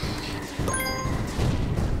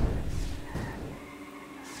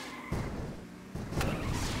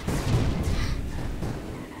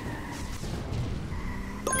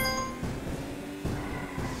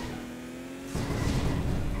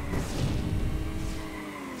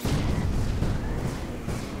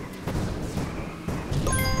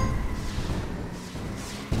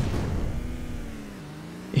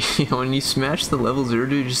 When you smash the level 0,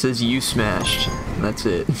 dude, it just says you smashed. And that's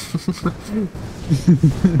it.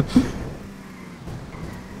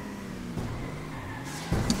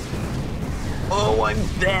 Oh, I'm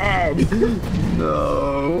bad!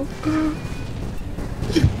 No.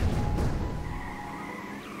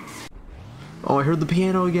 Oh, I heard the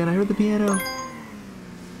piano again. I heard the piano.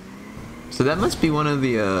 So that must be one of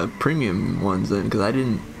the premium ones then, because I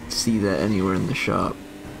didn't see that anywhere in the shop.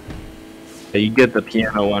 You get the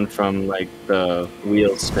piano one from like the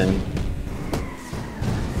wheel spin.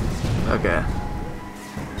 Okay.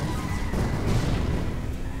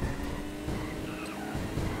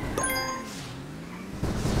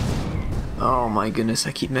 Oh my goodness,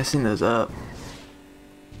 I keep messing those up.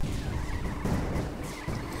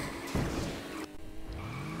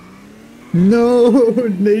 No,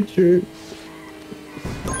 nature.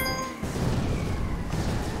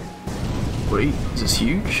 Wait, is this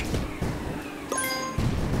huge?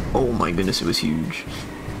 Oh my goodness, it was huge.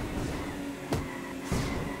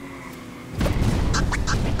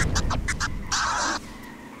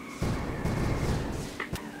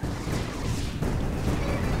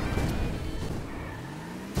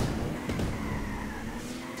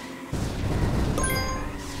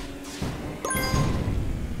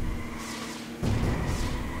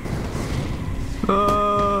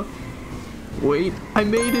 Wait, I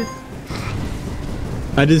made it.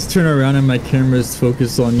 I just turn around and my camera's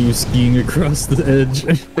focused on you skiing across the edge.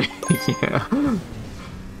 Yeah.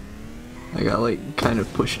 I got like kind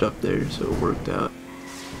of pushed up there, so it worked out.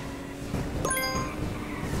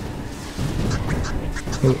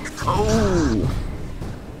 Oh!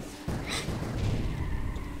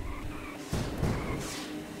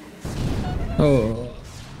 Oh.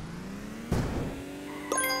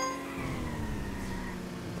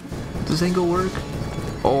 Does this angle work?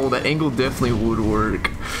 Oh, that angle definitely would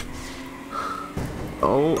work.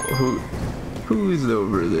 Oh, who is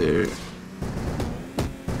over there?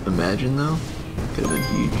 Imagine though, could have been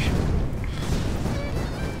huge.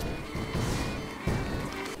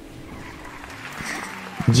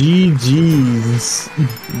 GG's.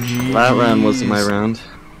 That round was my round.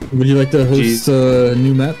 Would you like to host a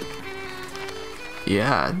new map?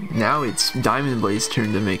 Yeah, now it's Diamond Blade's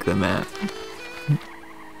turn to make the map.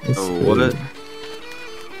 Oh, what?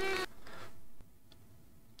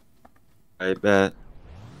 I bet.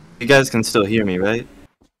 You guys can still hear me, right?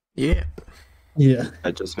 Yeah. Yeah.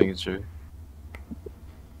 I just making sure.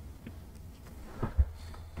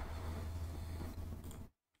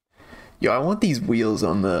 Yo, I want these wheels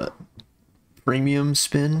on the premium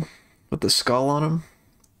spin with the skull on them.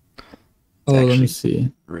 Oh, let me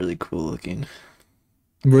see. Really cool looking.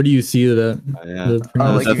 Where do you see that? Oh, yeah.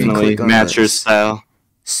 Like definitely match your style.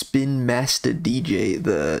 Spin Master DJ,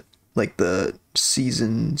 the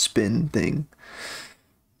season spin thing.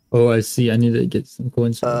 Oh, I see. I need to get some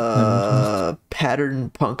coins.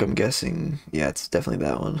 Pattern Punk, I'm guessing. Yeah, it's definitely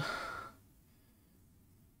that one.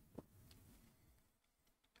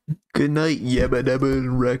 Good night, Yabba Dabba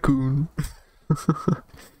Raccoon.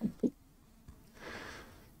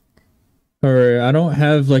 Alright, I don't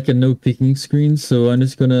have like a no peeking screen, so I'm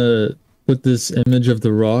just gonna put this image of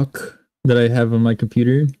the rock that I have on my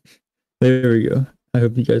computer. There we go. I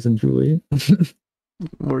hope you guys enjoy it.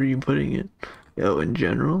 Where are you putting it? Oh, in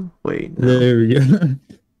general? Wait, no. There we go.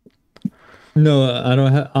 No, I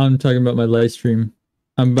don't have. I'm talking about my live stream.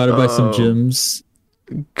 I'm about to buy some gems.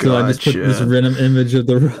 Gotcha. So I just put this random image of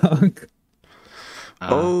the rock.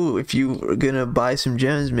 Oh, if you are gonna buy some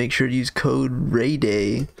gems, make sure to use code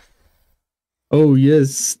RAYDAY. Oh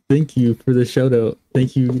yes, thank you for the shout out.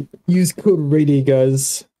 Thank you. Use code RAYDAY,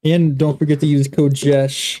 guys, and don't forget to use code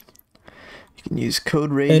JASH. You can use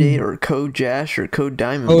code RAYDAY or code JASH or code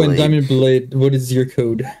Diamond Blade. Oh, and Diamond Blade, what is your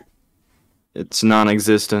code? It's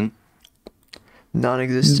non-existent.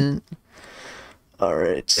 Non-existent. All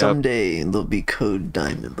right, someday there'll be code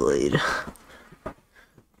Diamond Blade.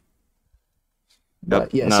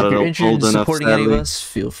 But yes, if you're interested in supporting any of us,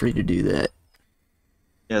 feel free to do that.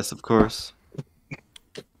 Yes, of course.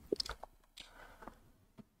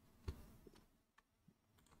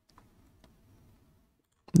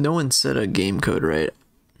 No one said a game code right.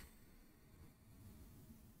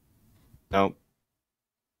 Nope.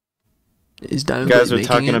 Is Diamond You guys Blade are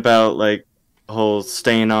talking it? about like the whole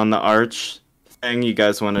staying on the arch thing. You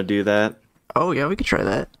guys want to do that? Oh yeah, we could try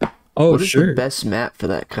that. Oh what is sure. the best map for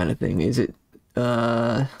that kind of thing? Is it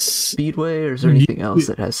Speedway, or is there anything else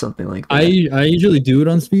that has something like that? I usually do it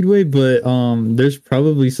on Speedway, but there's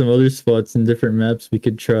probably some other spots in different maps we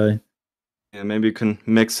could try. Yeah, maybe you can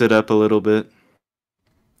mix it up a little bit.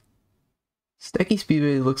 Stecky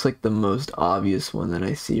Speedway looks like the most obvious one that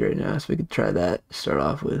I see right now, so we could try that to start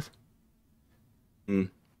off with.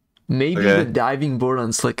 Maybe the diving board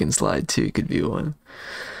on Slick and Slide too could be one.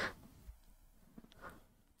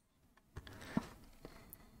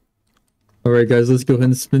 Alright guys, let's go ahead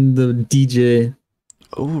and spin the DJ.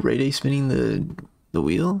 Oh, Ray spinning the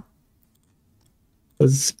wheel?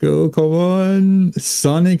 Let's go, come on.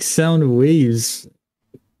 Sonic Sound Waves.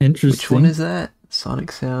 Interesting. Which one is that?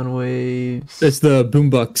 Sonic Sound Waves. It's the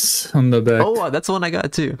boombox on the back. Oh, that's the one I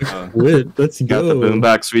got too. Wait, let's go. Got the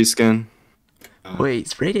boombox reskin. Wait,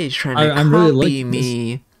 Rayday's trying to copy really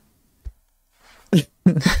me.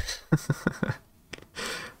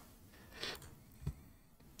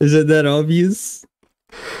 Is it that obvious?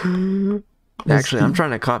 Actually, I'm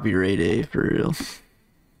trying to copy Rayday for real.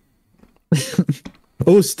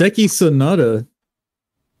 Oh, Stecky Sonata.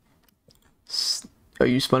 Oh,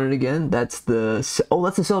 you spun it again? That's the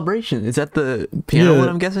that's the celebration. Is that the piano one?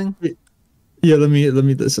 I'm guessing. Yeah, let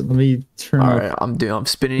me turn. All right, I'm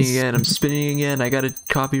spinning again. I'm spinning again. I gotta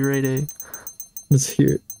copy Rayday. Let's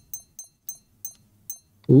hear it.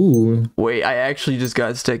 Ooh. Wait, I actually just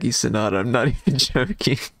got Stecky Sonata. I'm not even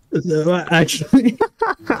joking. Actually.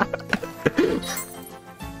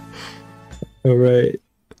 All right.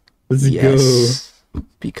 Let's go.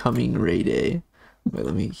 Becoming Rayday. Wait,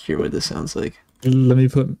 let me hear what this sounds like. Let me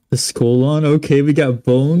put the skull on. Okay, we got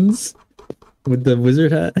Bones with the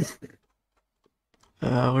wizard hat.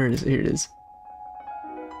 Where is it? Here it is.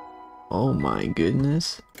 Oh my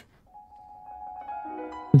goodness.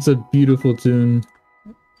 It's a beautiful tune.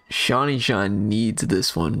 Shawnee Sean needs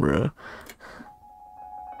this one, bro.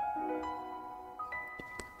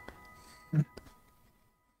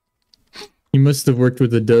 He must have worked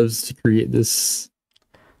with the doves to create this.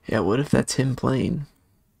 Yeah, what if that's him playing?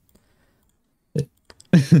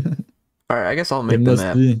 Alright, I guess I'll make the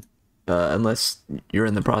map. Unless you're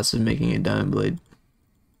in the process of making a Diamond Blade.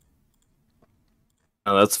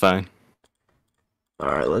 Oh, that's fine.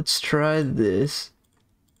 Alright, let's try this.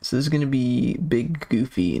 So this is going to be Big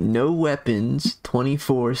Goofy. No weapons,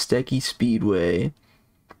 24 Stecky Speedway.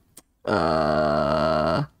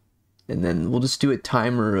 And then we'll just do a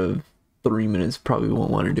timer of 3 minutes. Probably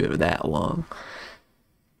won't want to do it that long.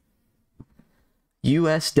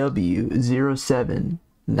 USW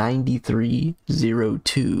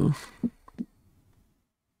 079302.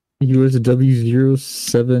 USW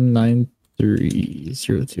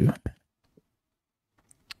 079302.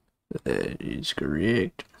 That is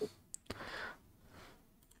correct.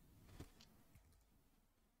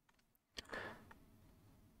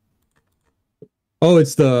 Oh,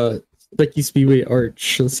 it's the Becky Speedway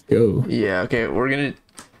Arch. Let's go. Yeah, okay, we're gonna...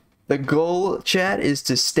 The goal, chat, is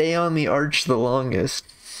to stay on the arch the longest.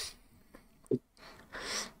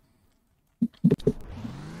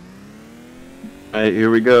 Alright, here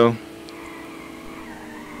we go.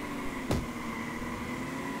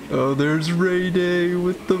 Oh, there's Ray Day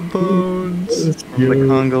with the bones. Let's On the go.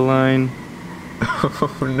 conga line.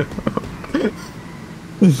 Oh no.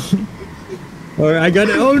 Alright, I got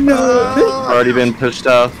it. Oh no! Already been pushed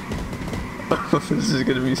off. This is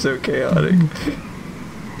gonna be so chaotic.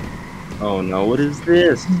 Oh no, what is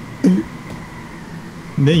this?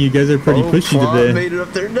 Man, you guys are pretty pushy Bob today. made it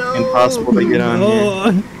up there. No. Impossible to get on here.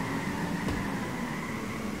 Oh,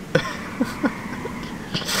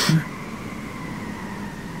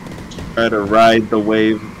 Try to ride the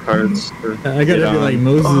wave of carts. I gotta be like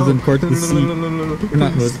Moses and part of the sea. No.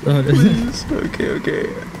 Not Moses. Please.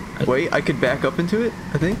 Okay. Wait, I could back up into it,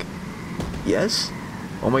 I think. Yes?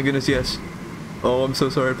 Oh my goodness, yes. Oh, I'm so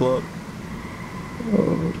sorry, Plop.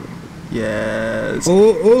 Yes.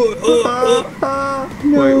 Oh. Wait,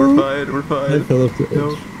 No. we're I fine. fell off the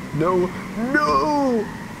edge. No.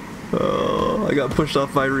 Oh, I got pushed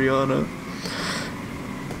off by Rihanna.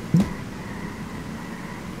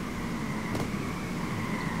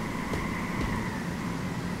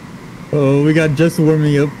 Oh, we got just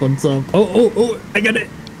warming up on top. Oh, I got it.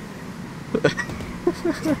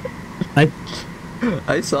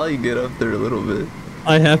 I saw you get up there a little bit.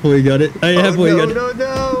 I halfway got it. I halfway got it.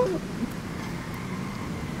 No.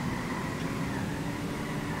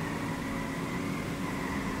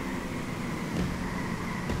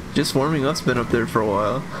 Just warming up's been up there for a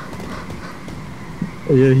while.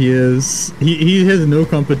 Yeah, he is. He has no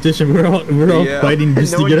competition. We're all fighting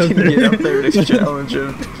just to get up there. Get up there to challenge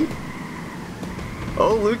him.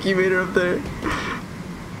 Oh, Luke, you made it up there.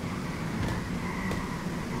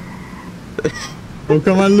 Oh,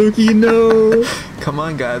 come on, Lukey, no. Come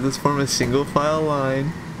on, guys, let's form a single file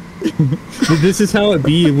line. This is how it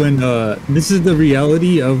be when this is the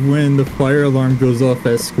reality of when the fire alarm goes off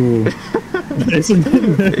at school. It's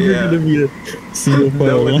never gonna be a single fire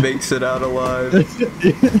No alarm. one makes it out alive.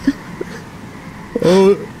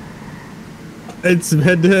 Oh, it's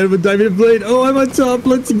head to head with Diamond Blade. Oh, I'm on top.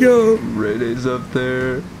 Let's go. Ray Day's up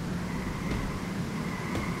there.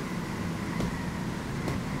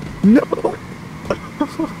 No.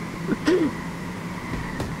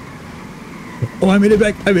 Oh, I made it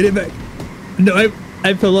back. No,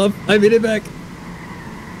 I fell off. I made it back.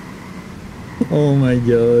 Oh my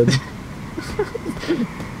god.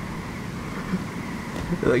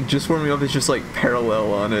 Like, just warming up is just like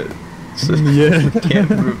parallel on it. So Yeah. can't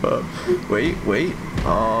move up. Wait.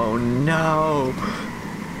 Oh no.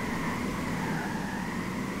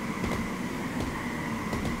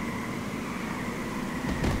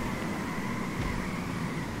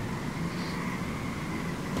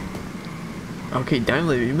 Okay,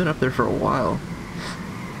 Daimler, you've been up there for a while.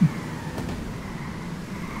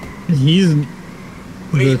 He's.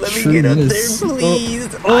 Wait, the let me get up there, truest-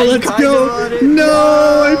 please. Oh, let's go.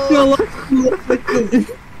 No, I fell off.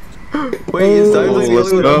 Wait, is Daimler the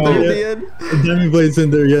let's only one up go. there at the end? Diamond Blade's in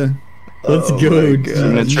there, yeah. Let's Oh go. my God.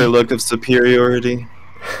 Signature look of superiority.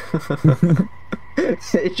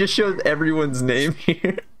 It just shows everyone's name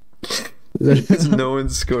here. Because no one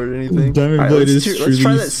scored anything. Diamond Alright, Blade is let's try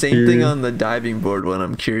truly that same thing superior. on the diving board one.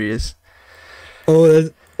 I'm curious. Oh,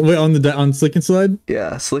 wait, on Slick and Slide?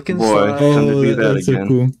 Yeah, slick and Boy. slide. Time to Oh, do that that's again.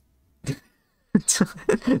 so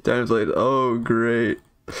cool. Diamond Blade. Oh, great.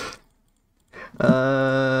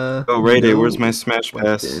 Oh, Ray Day, no where's my Smash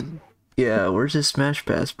Pass? weapon. Yeah, where's his Smash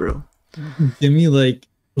Pass, bro? Give me like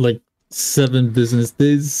 7 business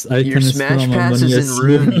days. I Your can spend Smash all my Pass money is I in swear.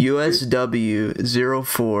 room USW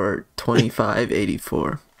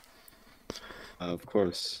 042584. Of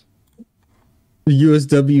course.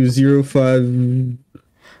 USW 05.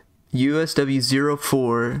 USW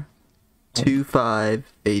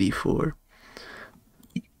 042584.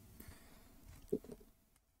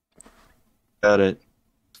 Got it.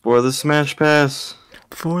 For the Smash Pass.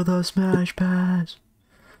 For the Smash Pass.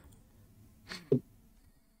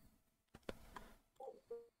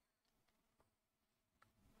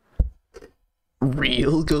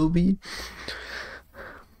 Real Gobi?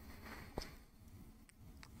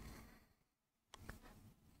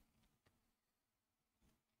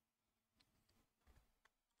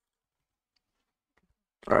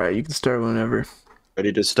 Alright, you can start whenever.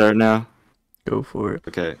 Ready to start now? Go for it.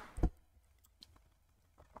 Okay.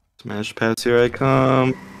 Smash pass, here I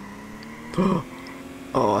come.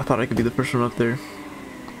 Oh, I thought I could be the first one up there.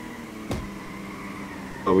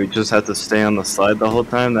 Oh, we just have to stay on the slide the whole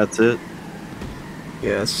time? That's it?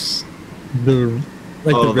 Yes. The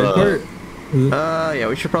red part? Yeah,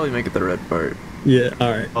 we should probably make it the red part. Yeah,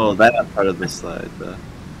 alright. Oh, that part of the slide.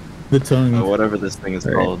 The tongue. Whatever this thing is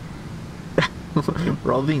called.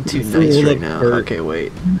 We're all being too nice right now. Okay,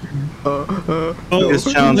 wait. This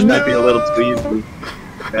challenge might be a little too easy.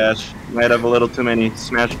 Gosh, might have a little too many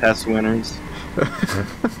Smash Pass winners.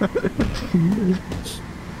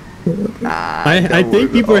 I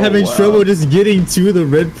think people are having trouble just getting to the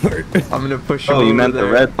red part. I'm gonna push. Oh, you meant the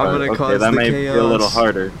red part. I'm gonna cause that the might chaos. be a little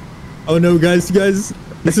harder. Oh no, guys!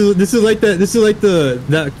 This is like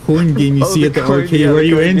that coin game you see at the arcade where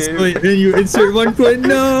you insert one coin.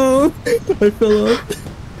 No, I fell off.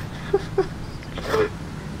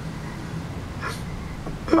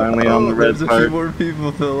 Finally on the red there's part. A few more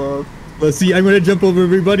people fell off. Let's see. I'm gonna jump over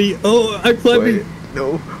everybody. Oh, I'm climbing. Wait,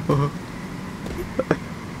 no.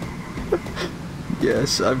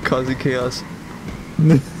 Yes, I'm causing chaos.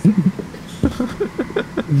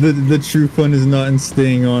 The true fun is not in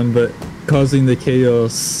staying on, but causing the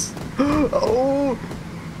chaos. Oh!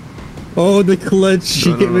 Oh, the clutch!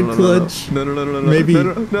 She came in clutch. No! Maybe.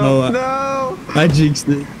 No! I jinxed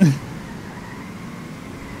it.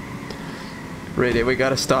 Ray, we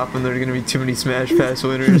gotta stop them. There's gonna be too many Smash Pass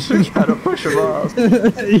winners. We gotta push them off.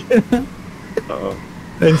 Yeah. Uh-oh.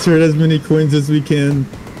 Insert as many coins as we can.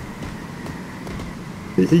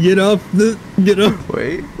 Get off.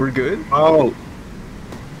 Wait, we're good? Oh!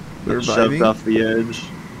 We're Shoved vibing? off the edge.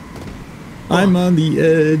 I'm on the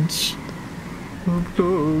edge.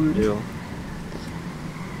 Ew.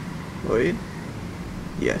 Wait.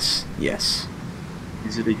 Yes.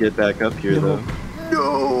 Easy to get back up here, though.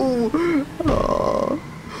 No! Aww.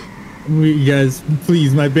 Guys,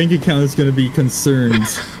 please, my bank account is gonna be concerned.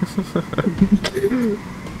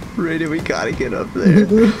 Ray, we gotta get up there.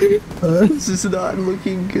 This is not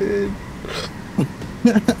looking good.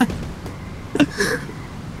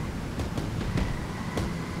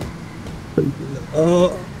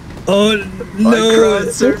 Oh no!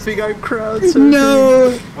 I'm crowd surfing.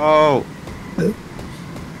 No! Oh!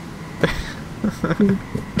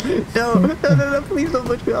 No, please don't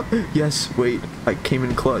push me off. Yes, wait, I came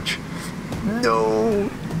in clutch. No!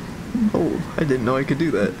 Oh, I didn't know I could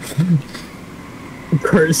do that.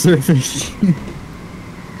 Kart surfing.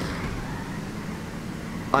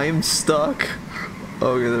 I am stuck.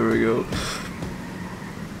 Okay, there we go.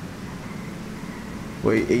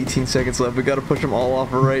 Wait, 18 seconds left. We gotta push them all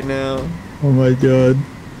off right now. Oh my god.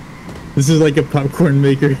 This is like a popcorn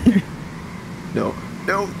maker. No.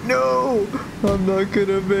 I'm not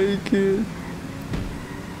gonna make it.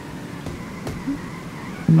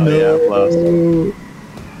 No. Oh yeah, plus.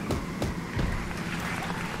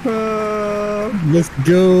 Let's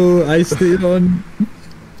go. I stayed on.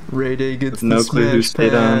 Ray Day gets No the clue who Smash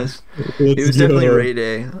stayed on. Pass. It was definitely Ray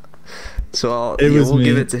Day. So we'll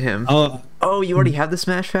give it to him. Oh, you already have the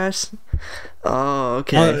Smash Pass? Oh,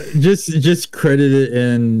 okay. Just credit it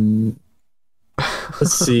in.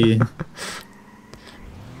 Let's see.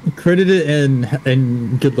 Credit it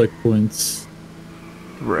and good luck points.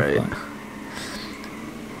 Right.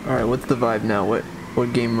 Alright, what's the vibe now?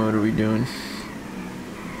 What game mode are we doing?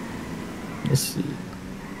 Let's see.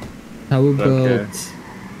 How about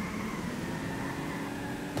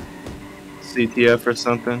CTF or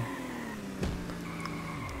something?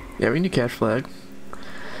 Yeah, we can do Cash Flag.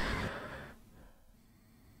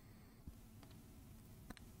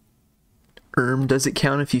 Does it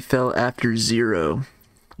count if you fell after 0?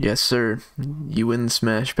 Yes, sir. You win the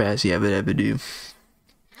Smash Pass, yabba dabba do.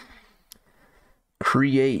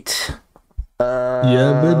 Create.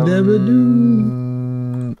 Yabba dabba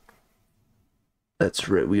do. That's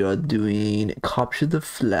right, we are doing Capture the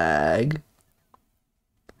Flag.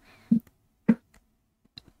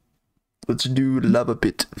 Let's do Lava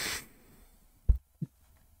Pit.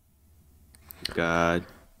 God.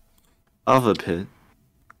 Lava Pit.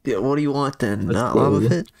 Yeah, what do you want then? Let's Not go. Lava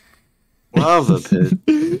Pit? Lava Pit.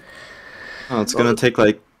 Oh, it's gonna take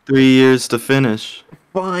like 3 years to finish.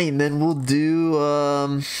 Fine, then we'll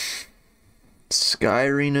do Sky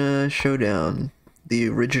Arena Showdown. The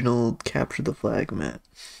original Capture the Flag map.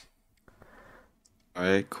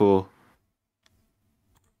 Alright, cool.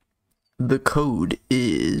 The code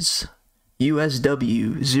is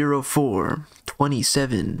USW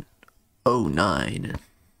 042709.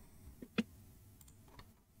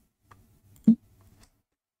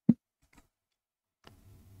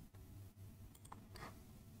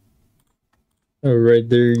 All right,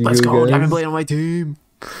 there you Let's go, guys. Diamond Blade on my team.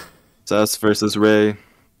 It's us versus Ray.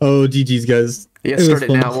 Oh, GG's, guys. Yeah, start it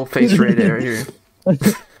now. We'll face Ray there right here.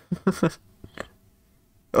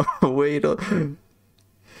 Oh, wait.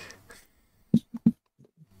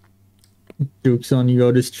 Joke's on you.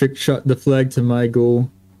 I'll just trick shot the flag to my goal.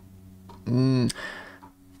 Yeah,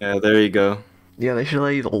 there you go. Yeah, they should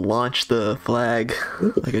let you launch the flag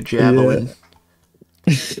like a javelin. Yeah.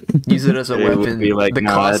 Use it as a weapon. Like, the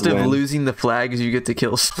cost of losing the flag is you get to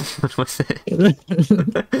kill someone with it.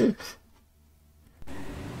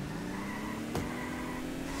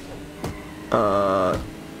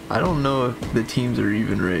 I don't know if the teams are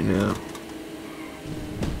even right now.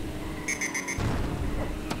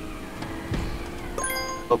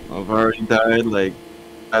 Oh, I've already died like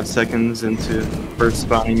 5 seconds into first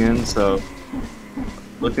spawning in, so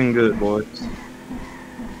looking good, boys.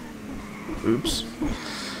 Oops.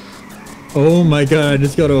 Oh my god, I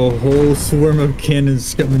just got a whole swarm of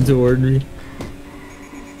cannons coming toward me.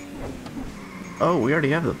 Oh, we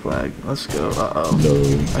already have the flag. Let's go. Uh-oh. No.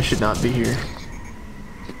 I should not be here.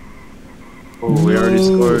 Oh, we already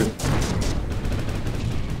scored.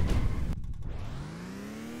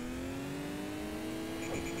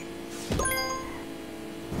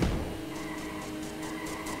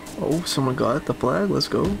 Oh, someone got the flag. Let's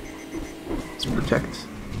go. Let's protect.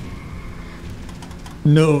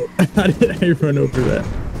 No, how did I run over that?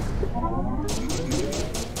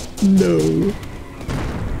 No.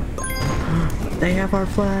 They have our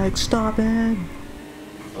flag. Stop it.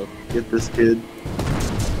 Oh, get this kid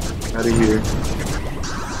out of here.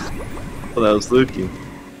 Oh, that was Lukey.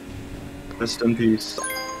 Rest in peace.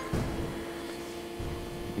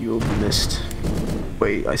 You will be missed.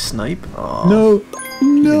 Wait, I snipe? Oh, no.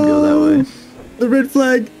 No. Didn't go that way. The red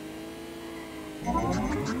flag.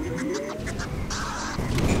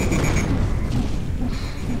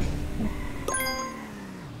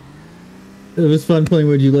 It was fun playing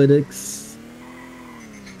with you, Lytics.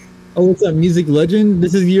 Oh, what's up, Music Legend?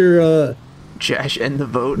 This is your, Jash, end the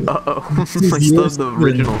vote. Uh-oh. I still have the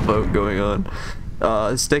original vote going on.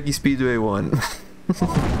 Stecky Speedway 1.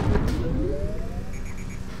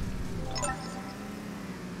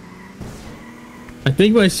 I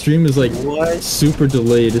think my stream is like super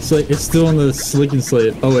delayed. It's like it's still on the Slick and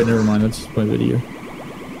Slate. Oh wait, never mind. That's just my video.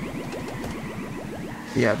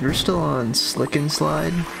 Yeah, if you're still on Slick and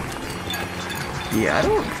Slide. Yeah, I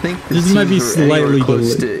don't think this might be slightly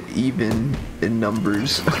close delayed. to even in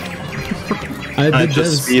numbers. I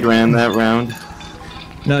just speed ran that round.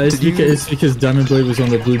 No, it's because Diamond Blade was on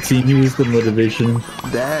the blue team. He was the motivation.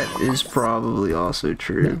 That is probably also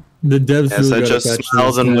true. The devs yes, I just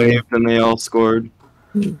smiled and waved and they all scored.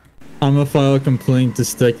 I'm gonna file a complaint to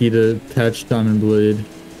Stecky to patch Diamond Blade.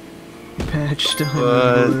 Patch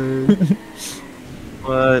Diamond Blade.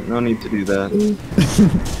 What? No need to do that.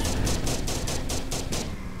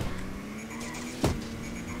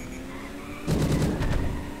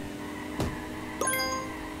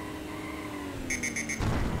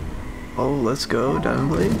 Oh, let's go, Diamond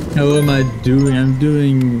Blade. How am I doing? I'm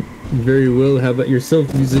doing very well. How about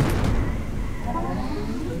yourself, Music?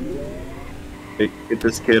 Hey, get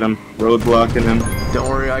this kid. I'm roadblocking him. Don't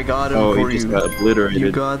worry, I got him for you. Oh, he just got obliterated.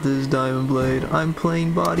 You got this, Diamond Blade. I'm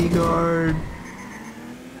playing bodyguard.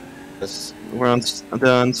 Yes, we're on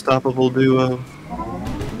the unstoppable duo.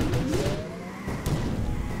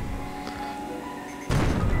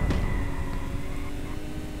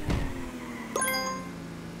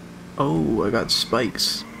 Oh, I got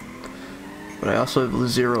spikes. But I also have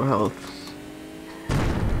 0 health.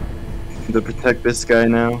 To protect this guy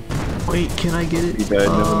now. Wait, can I get it? He died,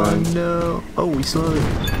 never mind. No. Oh, we still have it.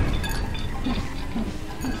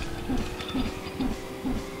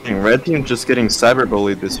 Dang, Red Team just getting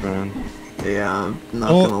cyberbullied this round. Yeah, I'm not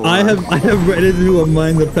gonna lie. I have read into a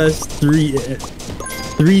mine the past three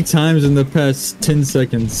times in the past 10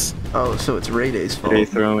 seconds. Oh, so it's Ray Day's fault. Ray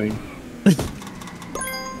throwing.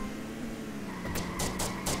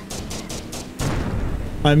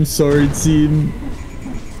 I'm sorry, team.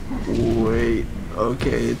 Wait,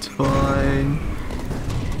 okay, it's fine.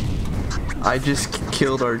 I just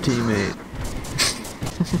killed our teammate.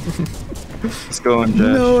 Let's go on, Josh.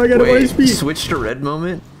 No, I got a white speed. Switch to red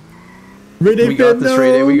moment. Ray Day we fan, got this, no.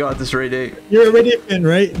 Ray Day. We got this, Ray Day. You're a Ray Day fan,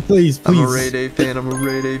 right? Please, please. I'm a Ray Day fan. I'm a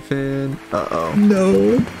Ray Day fan. Uh-oh.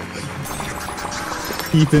 No.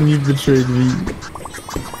 Ethan, you betrayed me.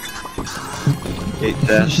 It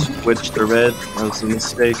dash switched to red. That was a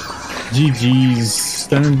mistake. GG's.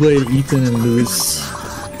 Diamond Blade, Ethan, and Lewis.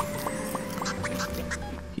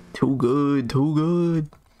 Too good, too good.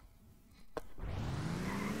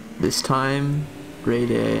 This time,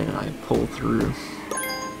 Great A, and I pull through.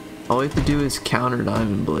 All we have to do is counter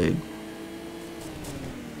Diamond Blade.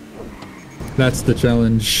 That's the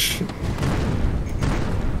challenge.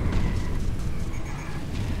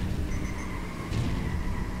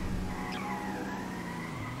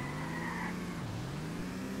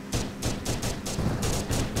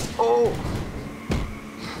 Oh!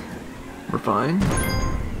 We're fine.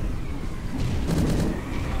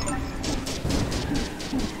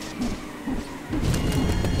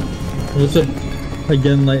 What's up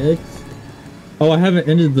again, Light X? Oh, I haven't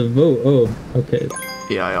ended the vote. Oh, okay.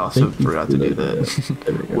 Yeah, I also forgot to do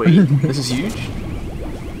that. Wait, this is huge?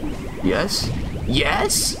 Yes?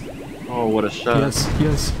 Yes? Oh, what a shot. Yes,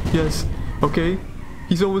 yes, yes. Okay,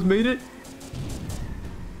 he's almost made it.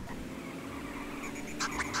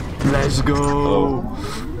 Let's go.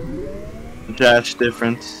 Oh. Dash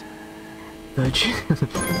difference.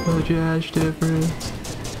 The dash difference.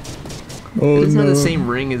 Oh, It doesn't no. have the same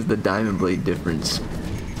ring as the Diamond Blade difference.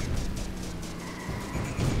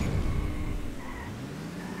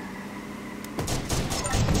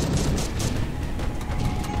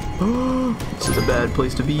 This is a bad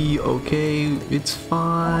place to be. Okay, it's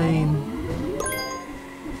fine.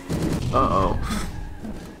 Uh-oh.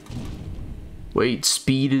 Wait,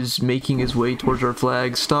 Speed is making his way towards our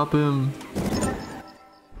flag. Stop him.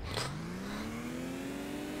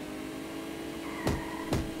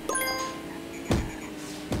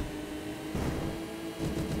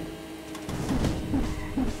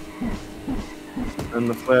 And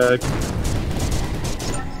the flag.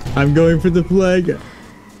 I'm going for the flag.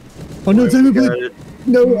 Oh no, Diamond Blade!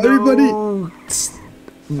 No, everybody! No,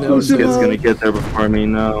 No, this kid's gonna get there before me,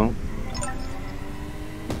 no.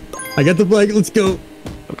 I got the flag, let's go!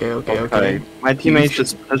 Okay. My teammates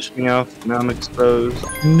just pushed me off, now I'm exposed.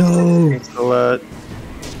 No! Thanks a lot.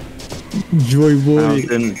 Joy Boy,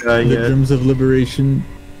 Didn't die the yet. drums of liberation.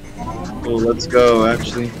 Oh, let's go,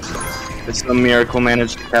 actually. It's a miracle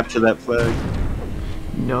managed to capture that flag.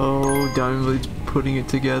 No, Diamond Blade's putting it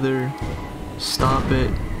together. Stop it.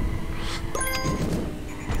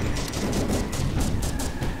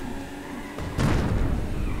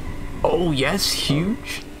 Oh, yes,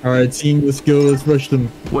 huge. Alright, team, let's go, let's rush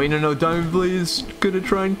them. Wait, no, Diamond Blade is gonna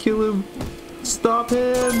try and kill him. Stop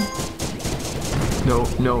him. No.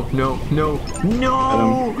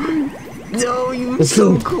 No, you were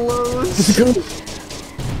so close. Let's go!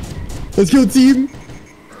 Let's go, team!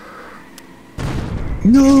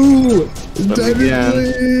 No! Diamond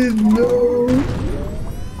Blade, no!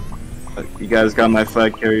 You guys got my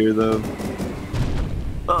flag carrier, though.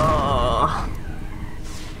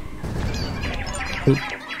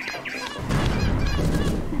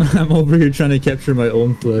 I'm over here trying to capture my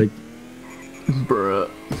own flag. Bruh.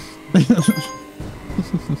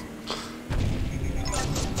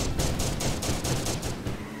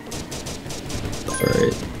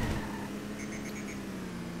 Alright.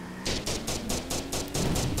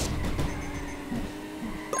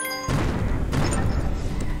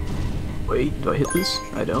 Wait, do I hit this?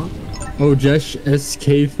 I don't. Oh, Josh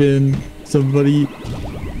SK Finn, somebody.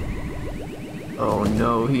 Oh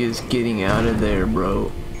no, he is getting out of there,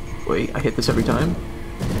 bro. Wait, I hit this every time?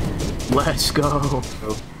 Let's go!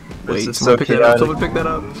 Oh, Wait, someone pick that up, someone pick that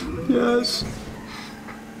up! Yes!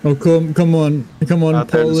 Oh, come on, Not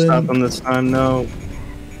there to stop Paulin. him this time, no.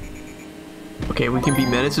 Okay, we can be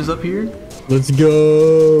menaces up here? Let's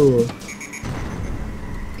go!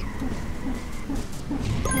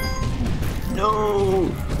 No!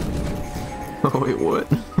 Oh wait, what?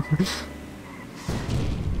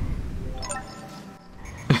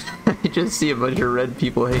 I just see a bunch of red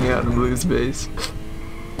people hanging out in Blue's base.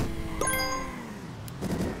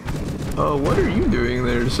 Oh, what are you doing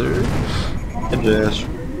there, sir? Dash.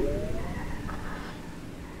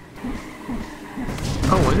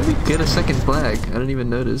 Oh, when did we get a second flag? I didn't even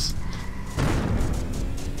notice.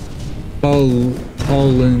 Paulin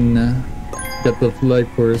got the flag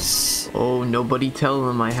for us. Oh, nobody tell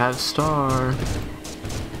them I have star.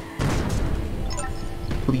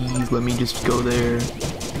 Please, let me just go there.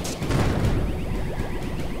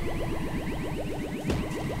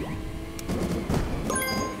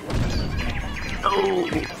 Oh!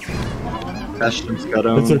 Ashton's got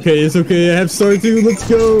him. It's okay, I have star too, let's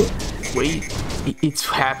go! Wait, it's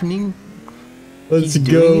happening? Let's He's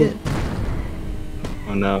go! doing it?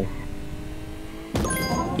 Oh no.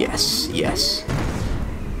 Yes.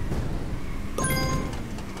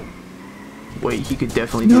 Wait, he could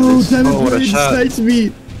definitely do No, this. that Oh, what a is shot. snipes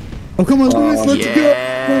me. Oh, come on, Lewis, let's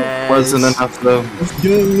yes. Wasn't enough though. go. Let's go,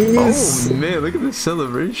 Lewis. Oh man, look at this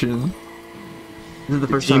celebration. This is the The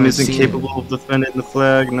first team time I've isn't seen capable of defending the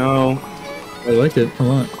flag. No. I like it a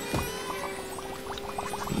lot. it.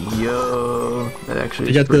 Yo, that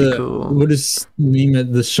actually You is got pretty the cool. what is meme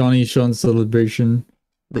at the Shawnee Sean celebration?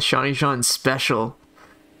 The Shawnee Sean special.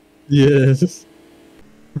 Yes.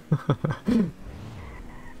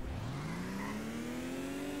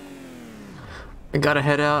 I gotta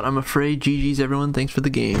head out. I'm afraid. GG's everyone. Thanks for the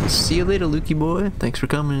game. See you later, Lukey boy. Thanks for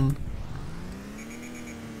coming.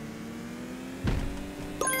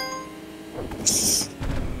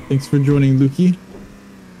 Thanks for joining, Lukey.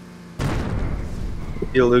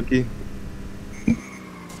 Yo, Lukey.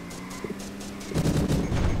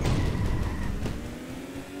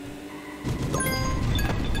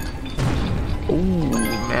 Ooh,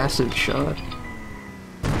 massive shot.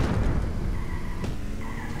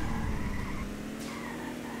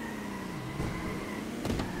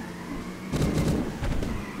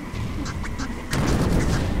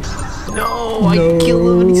 No, I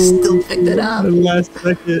killed him and he still picked it up. The last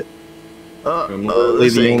second. I'm literally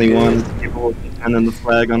this the ain't only good. one that's capable of defending the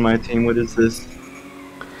flag on my team. What is this?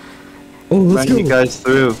 Oh, let's Run you go. guys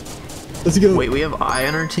through. Let's go. Wait, we have I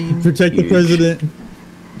on our team? Protect the Huge. president.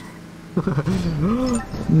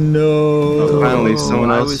 No. Finally,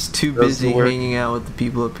 someone I else was too does the busy work. hanging out with the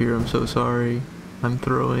people up here. I'm so sorry. I'm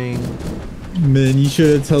throwing. Man, you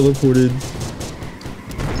should have teleported.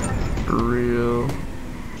 For real.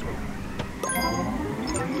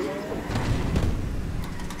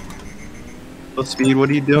 Low speed, what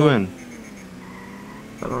are you doing?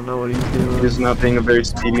 I don't know what he's doing. He's not being a very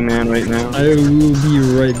speedy man right now. I will be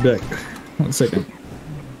right back. 1 second.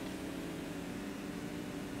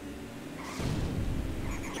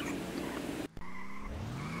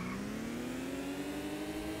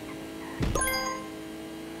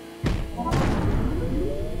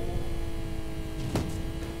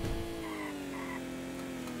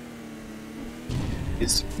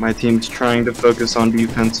 My team's trying to focus on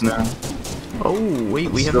defense now. Oh, wait,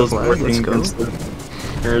 we have a Still flag. working Let's go. against the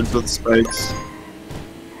nerds with spikes.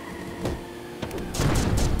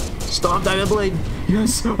 Stop Diamond Blade.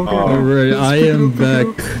 Yes. Okay. Alright, I am back.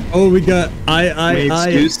 Oh, we got Mates,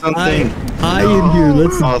 do something. I in here.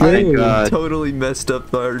 Let's Oh, go. thank God. Totally messed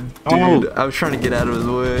up our dude. Oh. I was trying to get out of his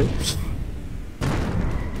way.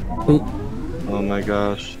 Oh, Oh my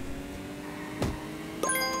gosh.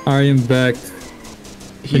 I am back.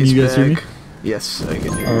 He's you guys hear me? back. Yes, I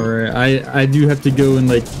can hear you. Alright, I do have to go in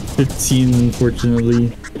like 15,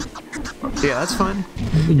 unfortunately. Yeah, that's fine.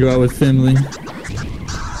 Go out with family.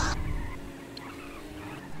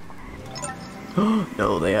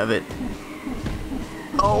 No, they have it.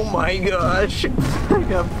 Oh my gosh. I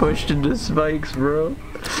got pushed into spikes, bro.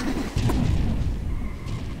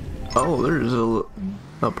 Oh, there's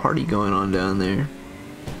a party going on down there.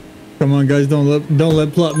 Come on, guys, don't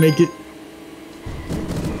let plot make it.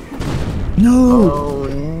 No, Oh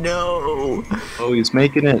no. Oh, he's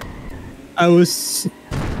making it. I was.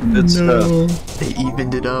 Good No, They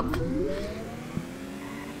evened it up.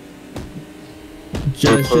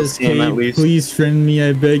 Josh close to him at SK, least. please friend me,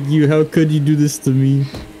 I beg you. How could you do this to me?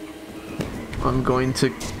 I'm going to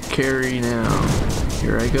carry now.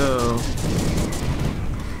 Here I go.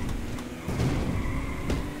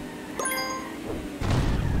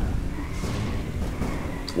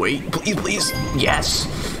 Wait, please, please. Yes.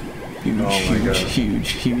 Huge, Oh my huge, God.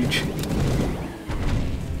 huge.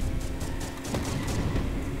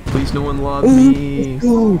 Please, no one lob me.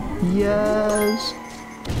 Oh, Yes.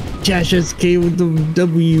 Josh SK with the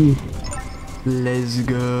W. Let's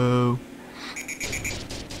go.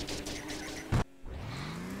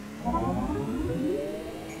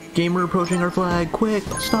 Gamer approaching our flag. Quick,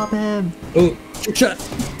 stop him. Oh, shot.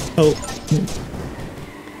 Oh,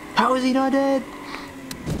 How is he not dead?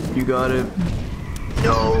 You got him.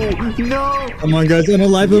 No, no. come on, guys,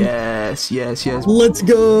 unalive him. Yes. Let's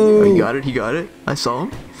go. He got it. I saw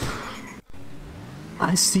him.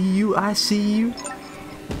 I see you.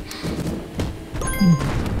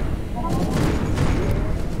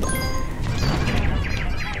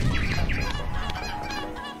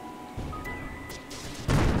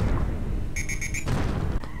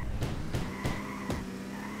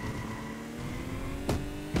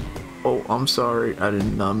 Oh, I'm sorry. I did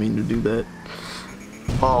not mean to do that.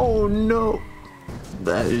 Oh no.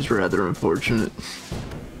 That is rather unfortunate.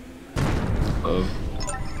 Oh.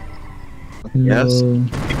 Yes. No.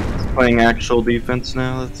 Playing actual defense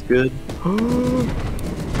now. That's good.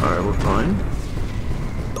 Alright, we're fine.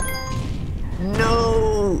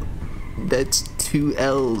 No! That's 2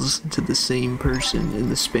 L's to the same person in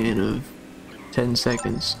the span of 10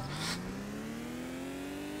 seconds.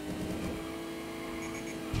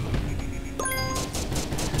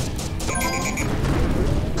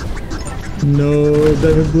 No,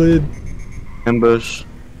 Diamond Blade. Ambush.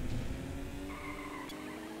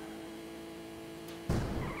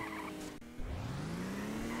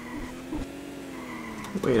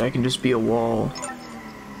 Wait, I can just be a wall.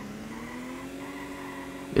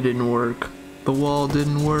 It didn't work. The wall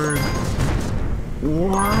didn't work.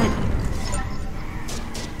 What?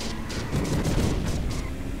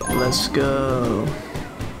 Let's go.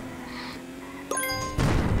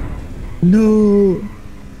 No.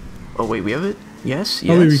 Oh wait, we have it? Yes,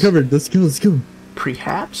 yes. Oh, we recovered. Let's go, let's go.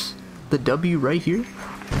 Perhaps? The W right here?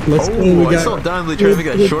 Let's go. I saw Diamond trying to make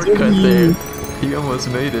a shortcut there. He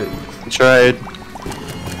almost made it. Tried.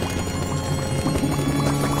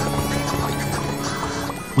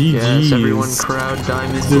 Yes, everyone crowd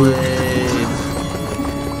Diamond Blade.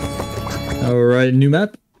 Alright, new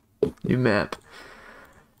map? New map.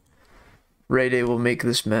 Ray Day will make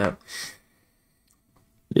this map.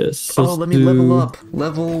 Yes. Oh, let me level up.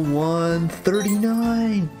 Level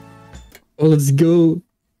 139. Oh, let's go.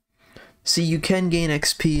 See, you can gain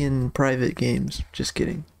XP in private games. Just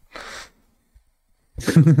kidding.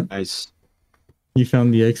 Nice. You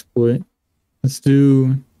found the exploit. Let's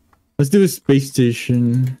do a space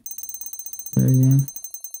station. There you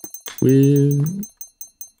go.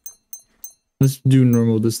 Let's do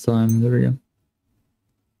normal this time. There we go.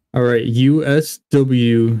 Alright,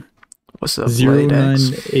 USW. What's up,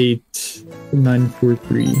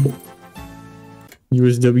 098943.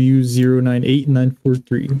 USW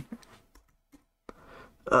 098943.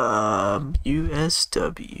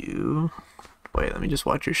 USW. Wait, let me just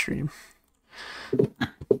watch your stream.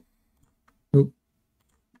 Oh.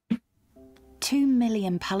 2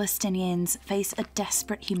 million Palestinians face a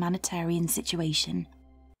desperate humanitarian situation.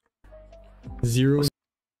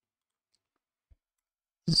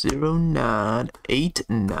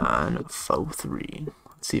 098943.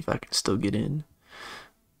 Let's see if I can still get in.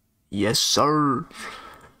 Yes, sir.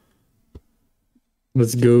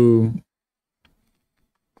 Let's go.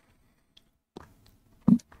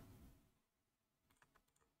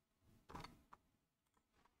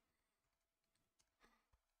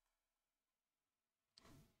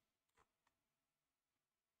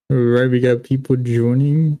 Alright, we got people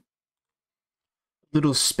joining.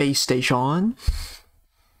 Little space station.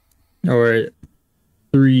 Alright.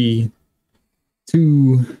 3,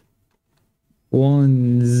 2,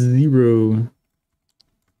 1, 0.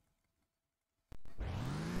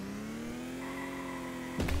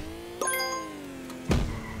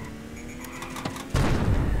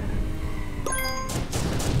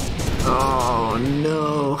 Oh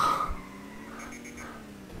no.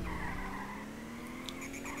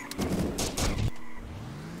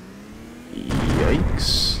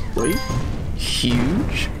 Yikes. Wait.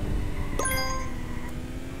 Huge?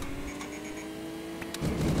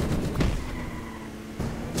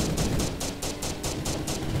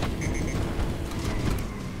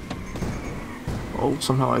 Oh,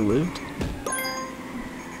 somehow I lived.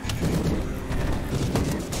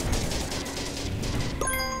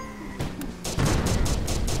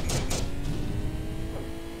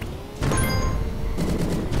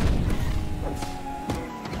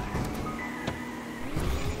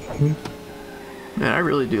 Man, I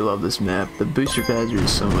really do love this map. The booster pads are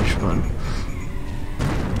so much fun.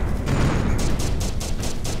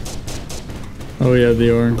 Oh yeah,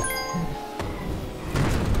 they are.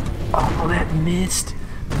 Oh, that missed.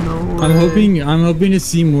 No way. I'm hoping to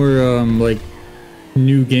see more like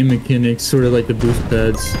new game mechanics, sort of like the boost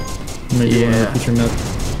pads. Maybe one of the future map.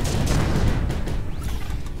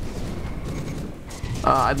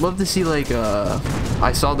 I'd love to see like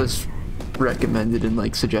I saw this recommended in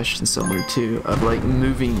like suggestions somewhere too, of like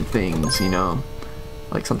moving things, you know,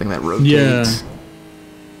 like something that rotates. Yeah.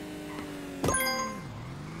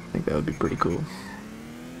 I think that would be pretty cool.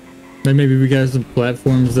 Like maybe we got some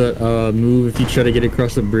platforms that move if you try to get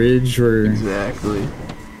across a bridge, or exactly.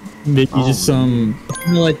 Maybe just some,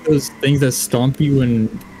 you know, like those things that stomp you in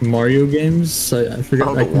Mario games. I forgot.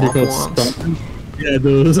 Oh, I think they're called stompers. Yeah,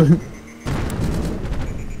 those.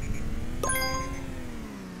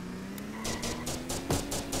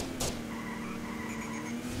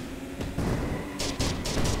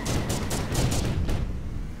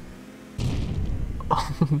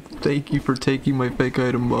 Thank you for taking my fake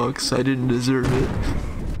item box. I didn't deserve it.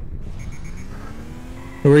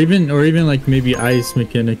 Or even like maybe ice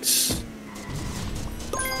mechanics.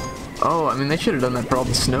 Oh, I mean they should have done that for all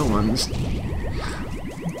the snow ones.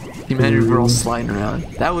 Imagine if we're all sliding around.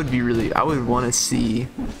 That would be really. I would want to see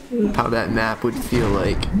how that map would feel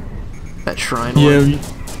like. That shrine one.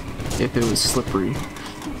 If it was slippery.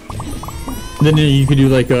 Then you could do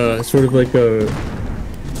like a sort of like a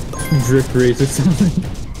drift race or something.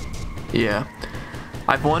 Yeah,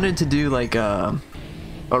 I've wanted to do like a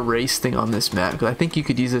race thing on this map because I think you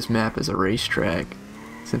could use this map as a racetrack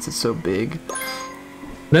since it's so big.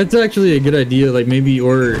 That's actually a good idea. Like maybe,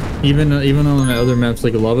 or even on other maps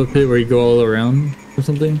like a lava pit where you go all around or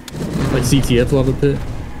something, like CTF lava pit.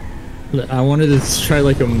 I wanted to try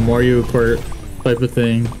like a Mario Kart type of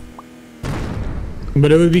thing,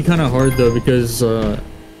 but it would be kind of hard though because I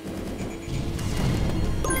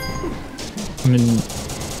mean,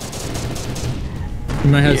 you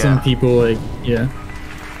might have some people like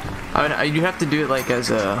I mean, you have to do it like as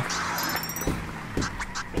a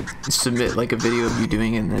submit like a video of you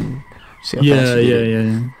doing it and then see how fast you do it.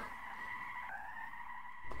 Yeah.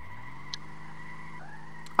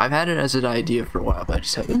 I've had it as an idea for a while, but I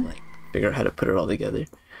just haven't like figured out how to put it all together.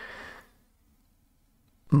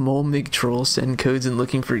 Molmig troll send codes and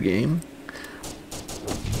looking for game.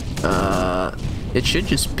 It should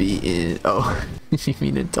just be in. Oh, you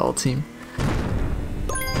mean adult team?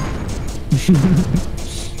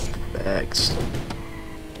 Facts.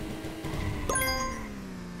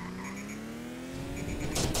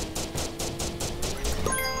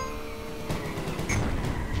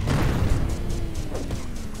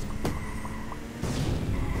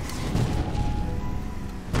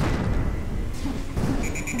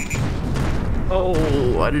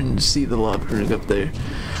 Oh, I didn't see the lava ring up there.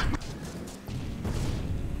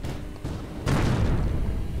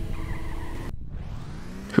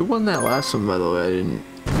 Who won that last one, by the way? I didn't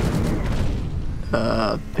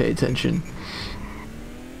pay attention.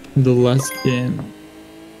 The last game,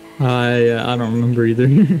 I don't remember either.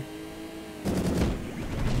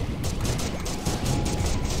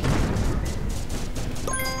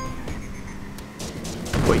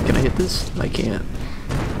 Wait, can I hit this? I can't.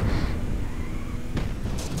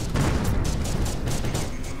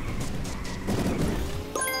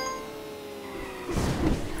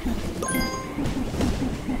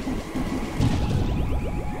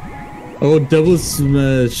 Oh, double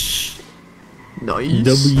smash. Nice.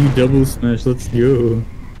 Double smash, let's go.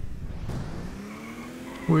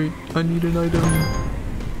 Wait, I need an item.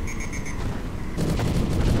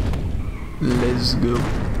 Let's go.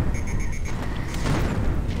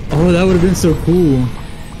 Oh, that would have been so cool.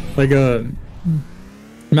 Like,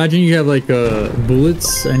 imagine you have like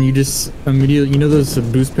bullets and you just immediately, you know those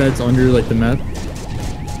boost pads under like the map?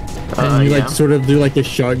 And you like sort of do like a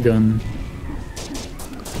shotgun.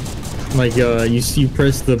 Like you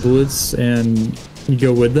press the bullets and you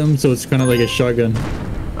go with them, so it's kind of like a shotgun.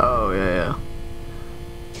 Oh yeah.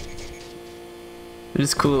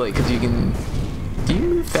 It's cool, like, cause you can. Do you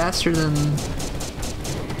move faster than?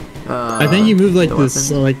 I think you move like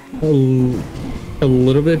this, like a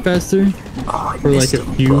little bit faster for like a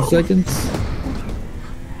few seconds.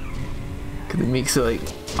 Cause it makes it like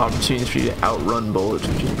opportunities for you to outrun bullets,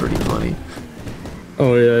 which is pretty funny.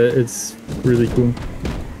 Oh yeah, it's really cool.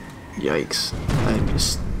 Yikes, I'm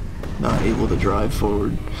just not able to drive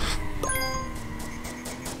forward.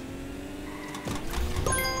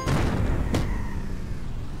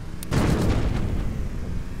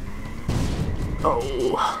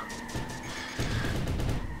 Oh.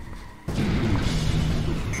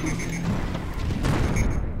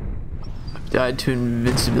 I've died to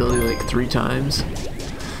invincibility like 3 times.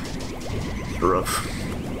 Rough.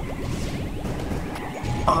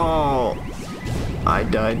 Oh. I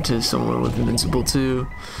died to someone with invincible too.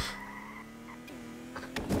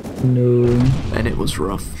 No. And it was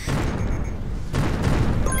rough.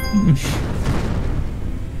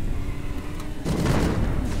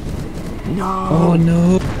 No. Oh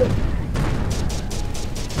no.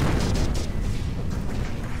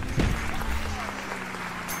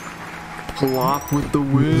 Plop with the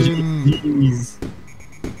wind. Jeez.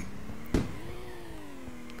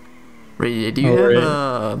 Ray, do you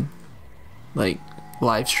have like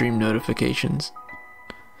live stream notifications?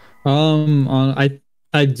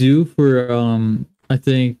 I do for I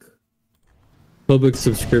think public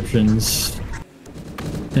subscriptions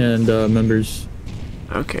and members.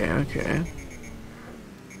 Okay.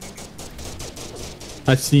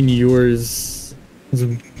 I've seen yours.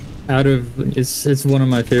 It's one of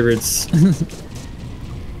my favorites.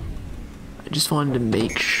 I just wanted to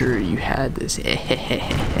make sure you had this.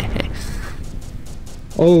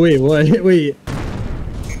 Oh wait, what? Wait.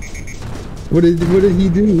 What did he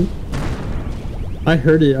do? I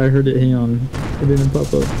heard it. Hang on. It didn't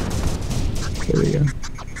pop up. There we go.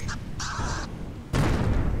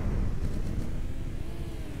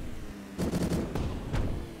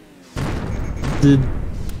 Did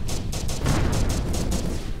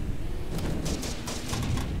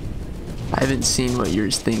I haven't seen what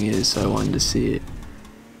yours thing is, so I wanted to see it.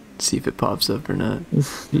 See if it pops up or not. let's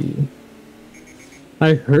see.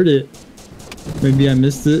 I heard it. Maybe I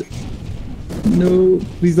missed it. No,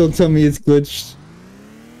 please don't tell me it's glitched.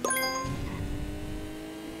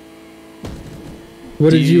 What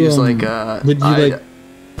did you use like?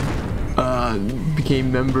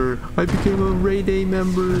 Became member. I became a Ray Day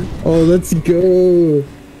member. Oh, let's go.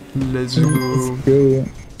 Let's go. Let's go.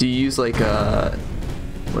 Do you use like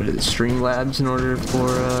what is it, Streamlabs in order for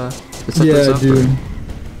to set Yeah, this I up? do.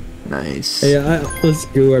 Nice. Hey, let's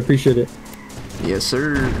go. I appreciate it. Yes,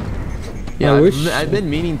 sir. Yeah, I've been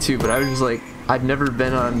meaning to, but I was just like, I've never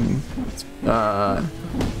been on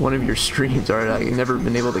one of your streams, or I've never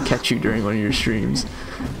been able to catch you during one of your streams.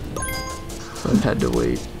 So I've had to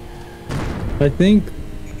wait. I think.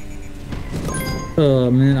 Oh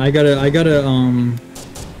man, I gotta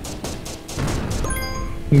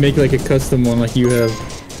make like a custom one like you have.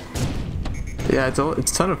 Yeah, it's a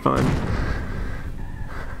ton of fun.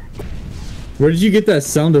 Where did you get that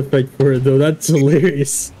sound effect for it though? That's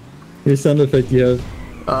hilarious. Your sound effect you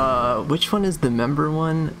have. Which one is the member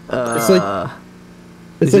one? It's like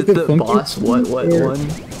is like it the boss what or... one?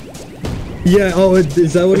 Yeah, oh,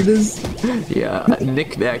 is that what it is? Yeah,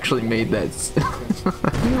 Nick actually made that.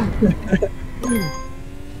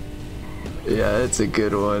 Yeah, it's a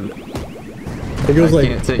good one. It goes like,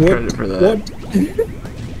 can't take what, credit for that. What?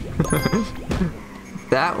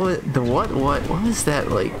 That was the what was that,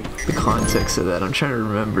 like the context of that? I'm trying to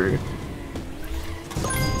remember.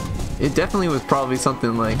 It definitely was probably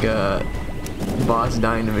something like boss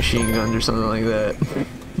dying to machine guns or something like that.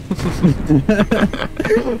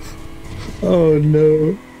 Oh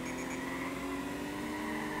no.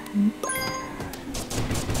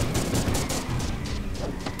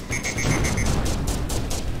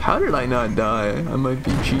 How did I not die? I might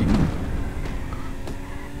be cheating.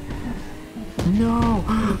 No,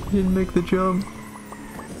 I didn't make the jump.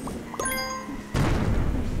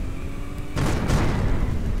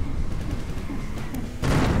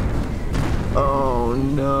 Oh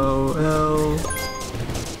no, L.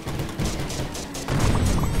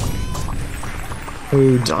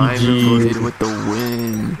 Oh, Diamond Blade with the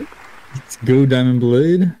win. Let's go, Diamond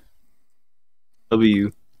Blade.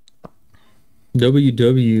 W.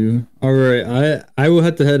 WW. Alright, I will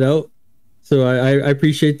have to head out. So I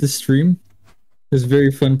appreciate the stream. It was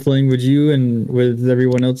very fun playing with you and with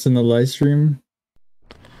everyone else in the live stream.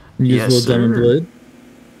 Yes, sir. Diamond Blade.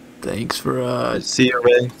 Thanks for See you,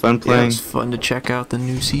 Ray. Fun yeah, playing. it's fun to check out the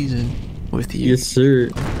new season with you. Yes, sir.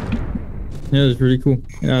 Yeah, it was pretty cool.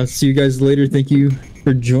 Yeah, see you guys later. Thank you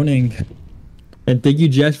for joining. And thank you,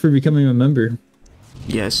 Jash, for becoming a member.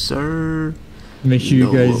 Yes, sir. Make sure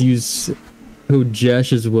you guys use code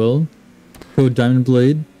Jash as well. Code Diamond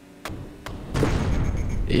Blade.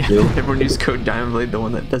 Yeah, everyone use code Diamond Blade, the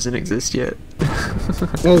one that doesn't exist yet.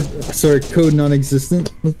 Oh, sorry, code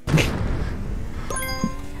non-existent.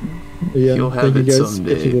 Yeah, you'll have it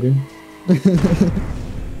someday.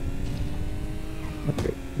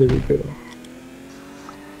 Okay, there we go.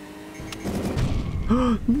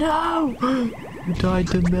 No! I died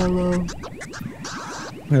to Mellow.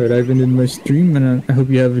 Alright, I've ended my stream, and I hope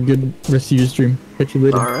you have a good rest of your stream. Catch you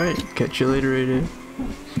later. Alright, catch you later, Aiden.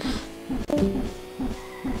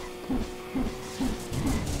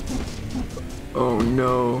 Oh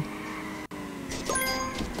no.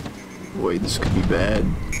 Wait, this could be bad.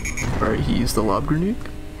 Alright, he used the lob grenade.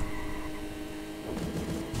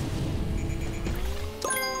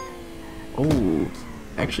 Oh,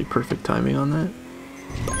 actually perfect timing on that.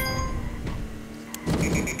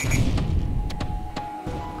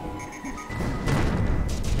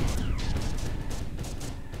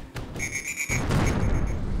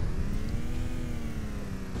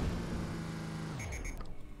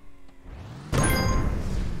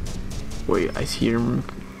 Wait, I hear him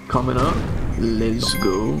coming up. Let's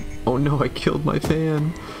go. Oh no, I killed my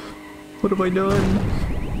fan. What have I done?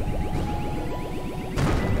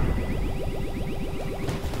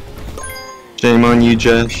 Shame on you,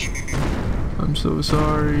 Josh. I'm so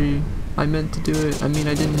sorry. I meant to do it. I mean,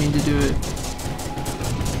 I didn't mean to do it.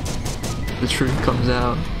 The truth comes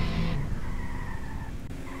out.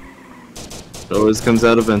 It always comes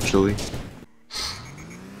out eventually.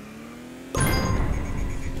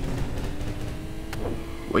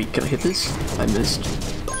 Wait, can I hit this? I missed.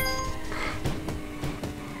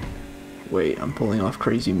 Wait, I'm pulling off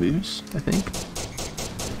crazy moves, I think.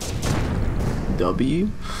 W.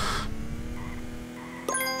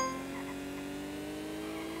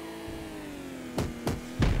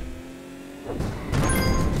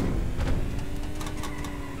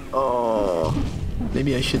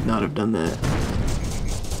 I should not have done that.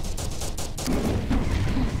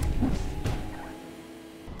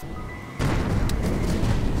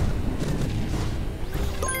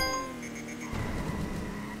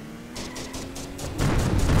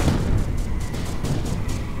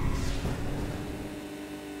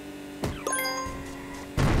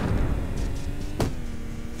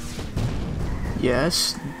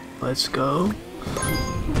 Yes, let's go.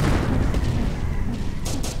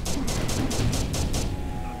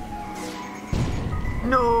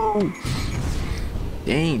 No!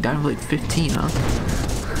 Dang, died like 15, huh?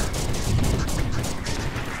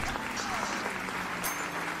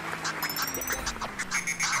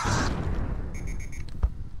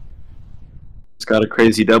 It's got a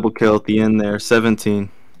crazy double kill at the end there, 17.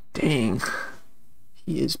 Dang.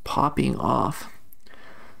 He is popping off.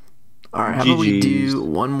 Alright, how about we do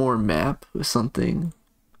one more map with something,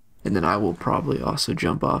 and then I will probably also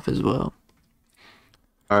jump off as well.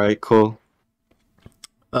 Alright, cool.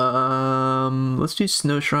 Let's do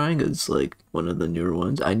Snow Shrine. It's like one of the newer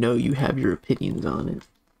ones. I know you have your opinions on it,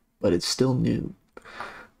 but it's still new.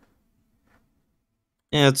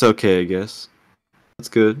 Yeah, it's okay, I guess. That's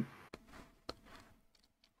good.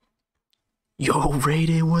 Yo,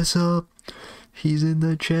 Raiden, what's up? He's in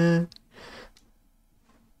the chat.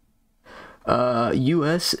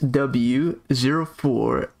 USW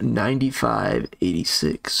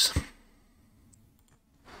 049586.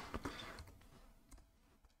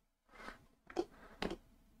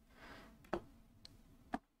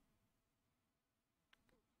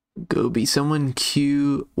 Go be someone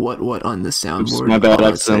cue what on the soundboard. Oops, my bad, I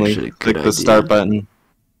accidentally clicked the start button.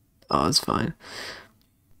 Oh, it's fine.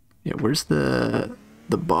 Yeah, where's the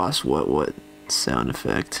boss what sound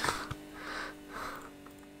effect?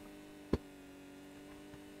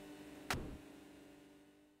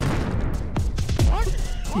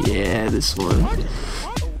 Yeah, this one.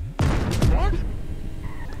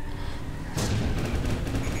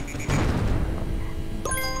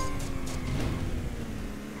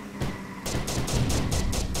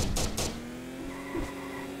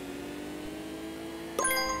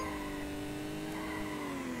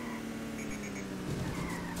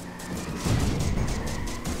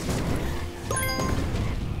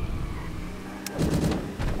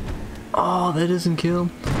 Oh, that doesn't kill?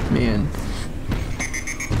 Man.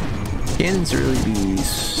 Cannons really be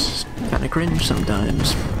kinda cringe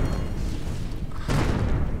sometimes.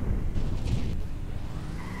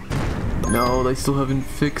 No, they still haven't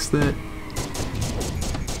fixed that.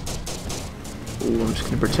 Oh, I'm just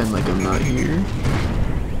gonna pretend like I'm not here.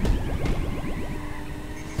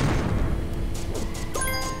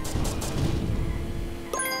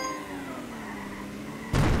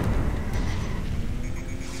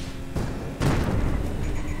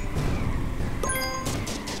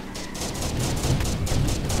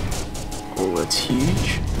 Oh, that's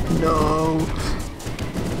huge. No.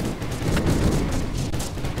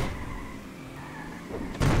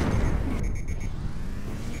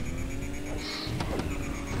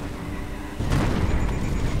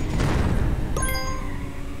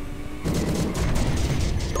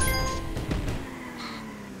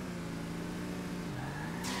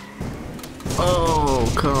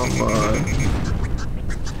 Oh, come on.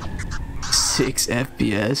 6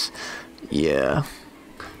 FPS? Yeah.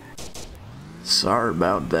 Sorry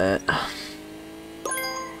about that.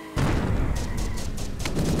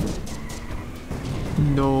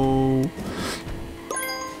 No.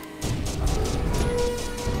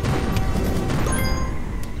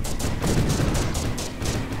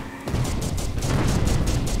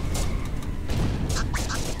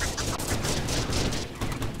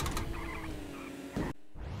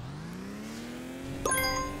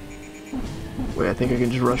 Wait, I think I can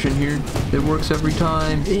just rush in here. It works every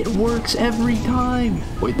time. It works every time.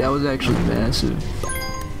 Wait, that was actually massive.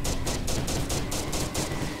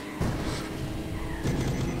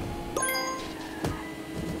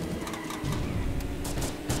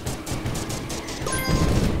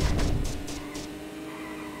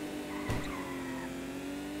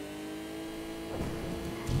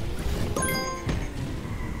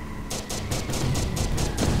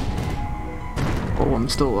 Oh, I'm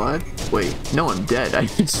still alive? Wait, no, I'm dead. I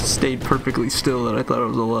just stayed perfectly still and I thought I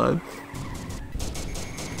was alive.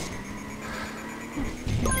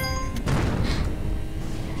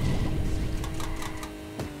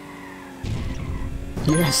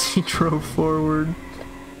 Yes, he drove forward.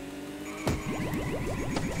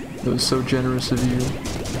 That was so generous of you.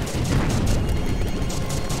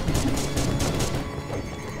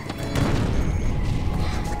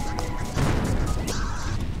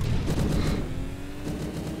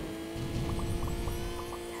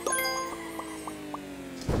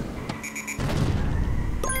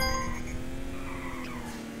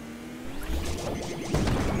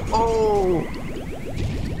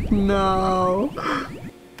 No.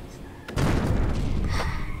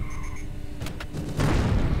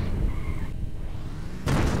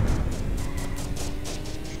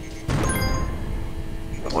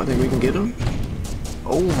 Oh, I think we can get him.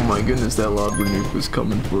 Oh my goodness, that lava nuke was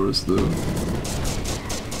coming for us though.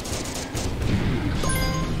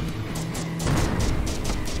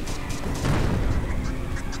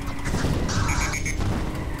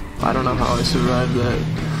 I don't know how I survived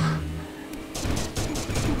that.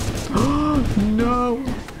 No!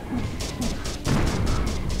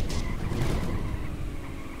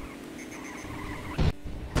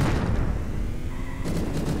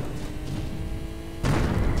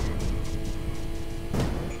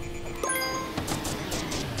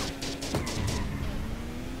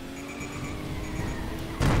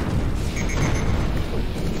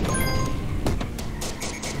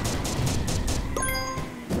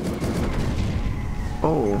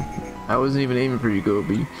 Oh, I wasn't even aiming for you,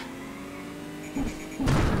 Gobi.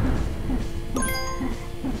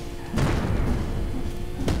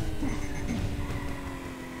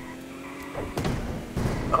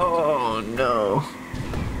 Oh no.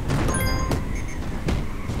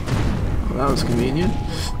 Well, that was convenient.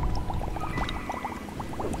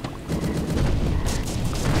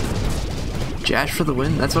 Jash for the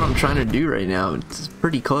win? That's what I'm trying to do right now. It's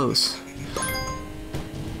pretty close.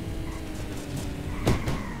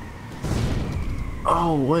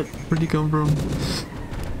 Oh, what? Where'd he come from?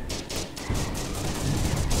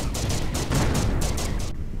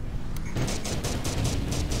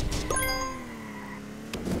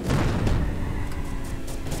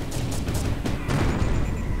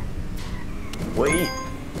 Wait.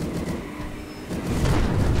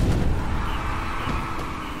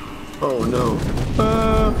 Oh no.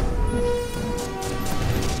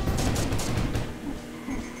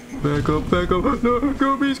 Back up, back up. No,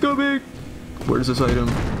 Gobi's coming. Where's this item?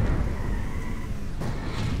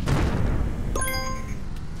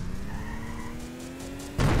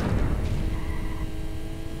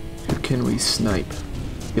 Who can we snipe?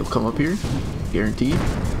 He'll come up here? Guaranteed?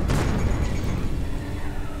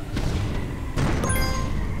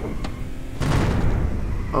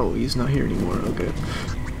 Oh, he's not here anymore. Okay.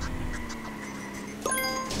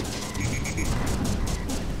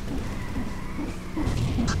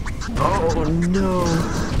 Oh no!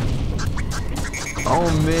 Oh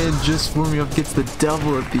man, just warming up gets the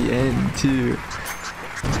double at the end too.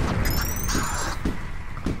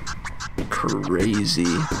 Crazy.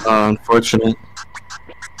 Unfortunate.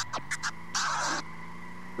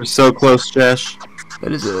 We're so close, Josh.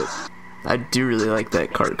 That is it. I do really like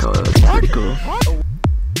that cart color. That's pretty cool.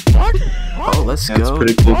 Oh, let's go. That's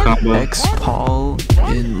pretty cool combo. X Paul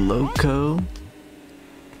in Loco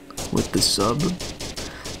with the sub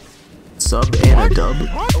and a dub.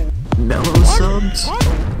 Mellow subs.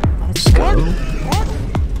 Let's go.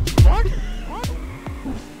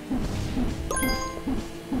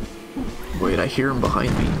 Wait, I hear him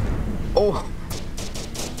behind me. Oh.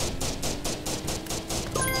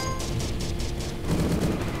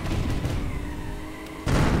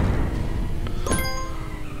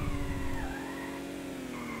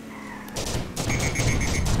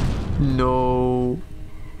 No.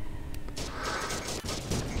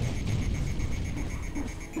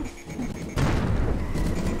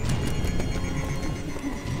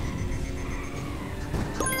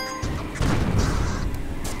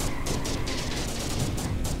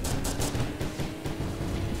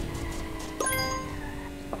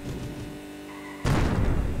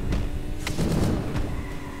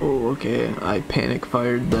 Oh, okay. I panic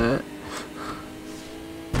fired that.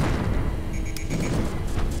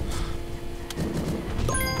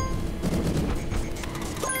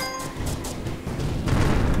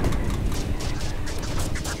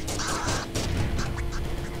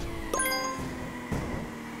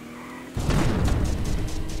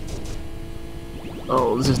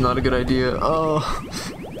 Oh, this is not a good idea. Oh.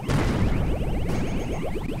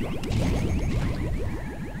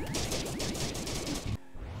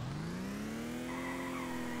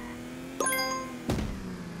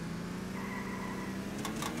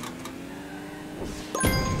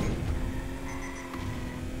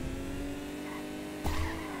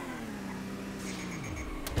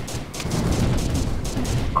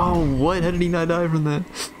 Oh, what? How did he not die from that?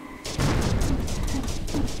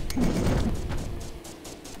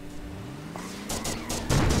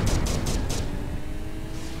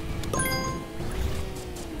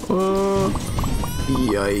 Oh,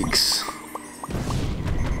 yikes.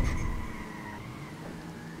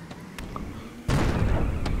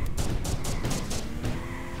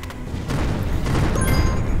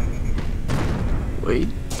 Wait,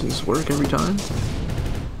 does this work every time?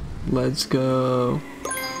 Let's go.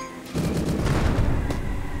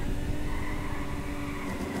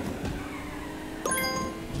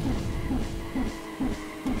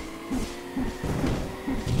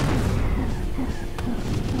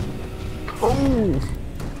 Oh!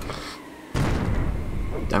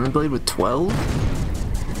 Diamond Blade with 12?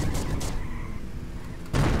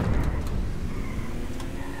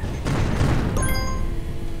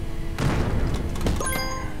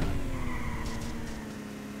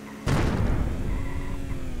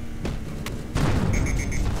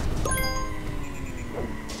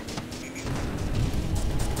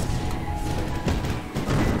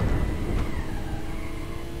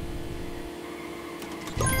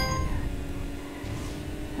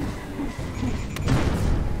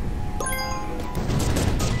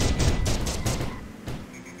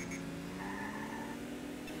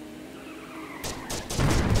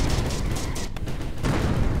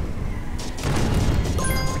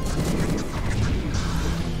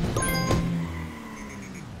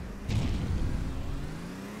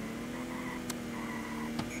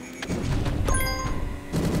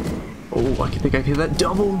 Oh, I think I hit that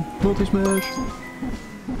double multi-smash.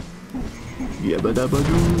 Yeah, but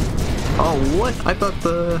oh, what? I thought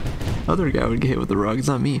the other guy would get hit with the rug. It's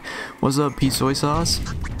not me. What's up, pea soy sauce?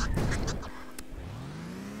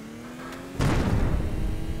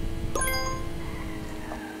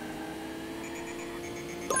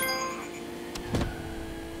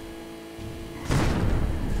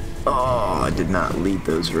 Oh, I did not lead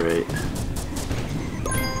those right.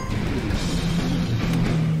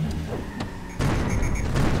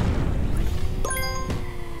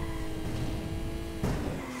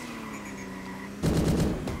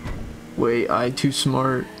 Wait, I too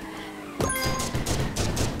smart.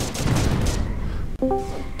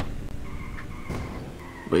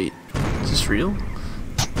 Wait, is this real?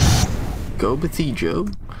 Go Bathy Joe?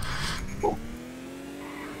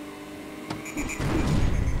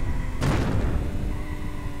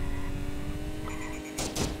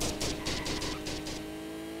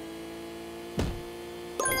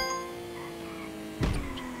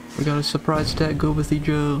 We got a surprise attack, Go Bathy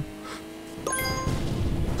Joe.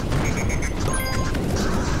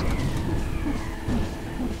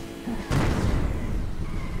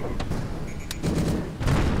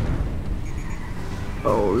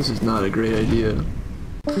 Oh, this is not a great idea.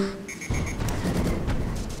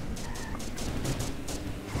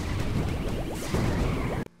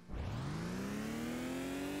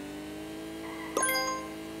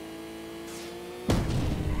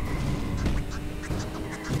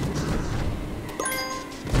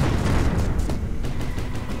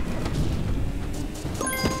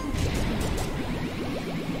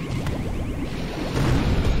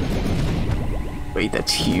 Wait,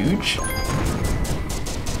 that's huge?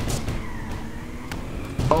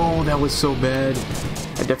 Oh, that was so bad.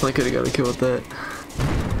 I definitely could have got a kill with that.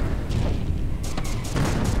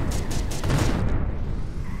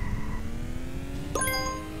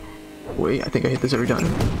 Wait, I think I hit this every time.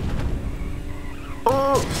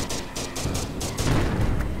 Oh!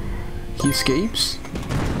 He escapes.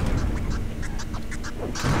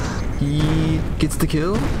 He gets the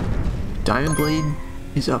kill. Diamond Blade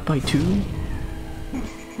is up by 2.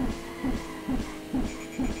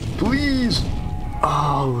 Please!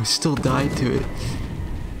 Oh, still died to it.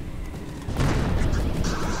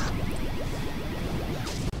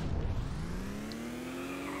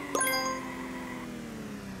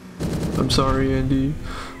 I'm sorry, Andy.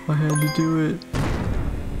 I had to do it.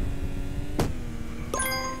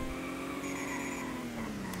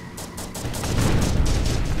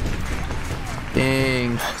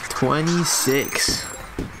 Dang, 26.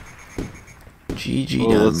 GG,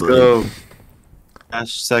 well, let's go.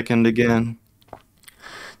 Ash second again.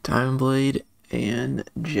 Diamond Blade and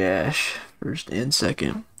Jash, first and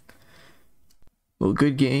second. Well,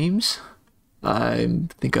 good games. I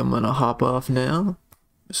think I'm gonna hop off now.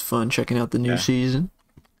 It was fun checking out the new season.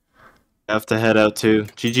 I have to head out too.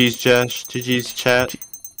 GG's Jash, GG's chat.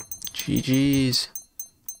 GG's.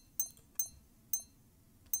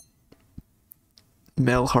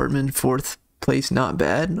 Mel Hartman, 4th place, not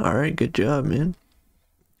bad. Alright, good job, man.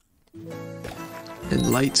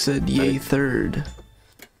 And Light said yay 3rd.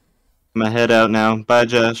 I'm gonna head out now. Bye,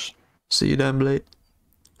 Josh. See you down, Blade.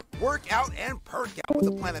 Work out and perk out with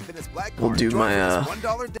the Planet Fitness Black Card. We'll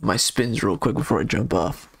do my spins real quick before I jump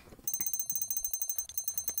off.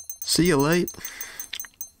 See you, Light.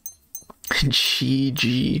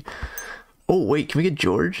 GG. Oh wait, can we get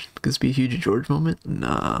George? Could this be a huge George moment?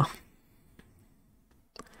 Nah.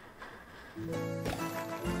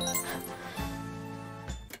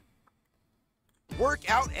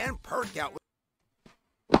 Work out and perk out with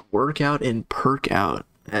Work out and perk out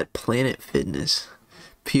at Planet Fitness.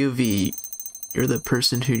 POV, you're the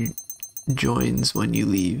person who joins when you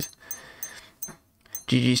leave.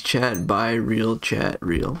 GG's chat, bye, real chat,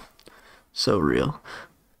 real. So real.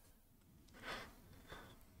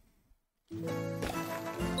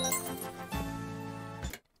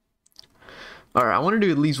 Alright, I want to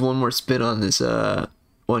do at least one more spin on this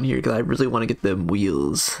one here, because I really want to get them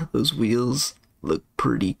wheels. Those wheels look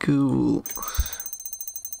pretty cool.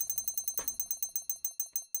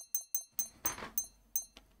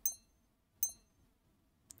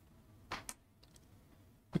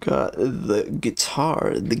 Got the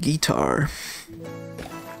guitar.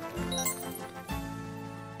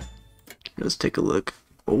 Let's take a look.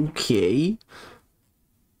 Okay.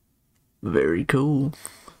 Very cool.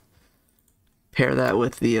 Pair that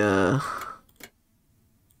with the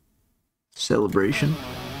celebration.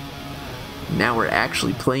 Now we're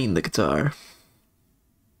actually playing the guitar.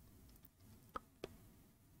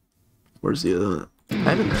 Where's the other one? I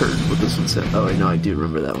haven't heard what this one said. Oh, I know, I do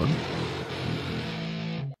remember that one.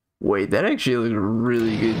 Wait, that actually looked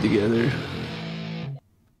really good together.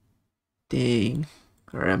 Dang.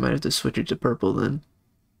 Alright, I might have to switch it to purple then.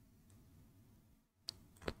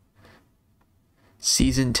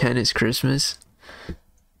 Season 10 is Christmas. You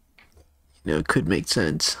know, it could make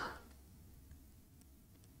sense.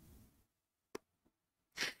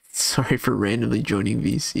 Sorry for randomly joining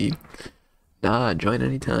VC. Nah, join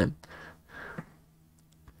anytime.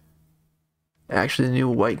 Actually, the new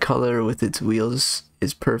white color with its wheels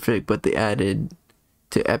is perfect, but they added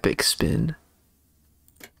to Epic Spin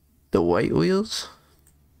the white wheels.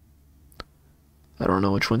 I don't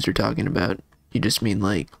know which ones you're talking about. You just mean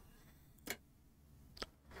like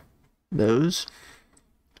those?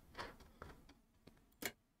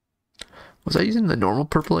 Was I using the normal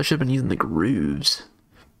purple? I should have been using the grooves.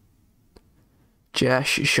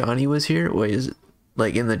 Josh Shawnee was here. Wait, is it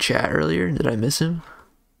like in the chat earlier? Did I miss him?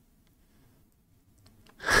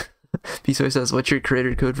 Peace says, what's your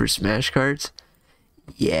creator code for Smash Karts?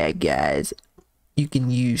 Yeah, guys, you can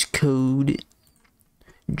use code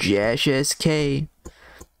JashSK.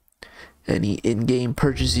 Any in-game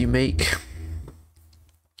purchase you make,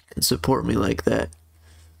 and support me like that.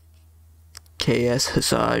 KS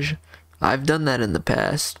Hassage. I've done that in the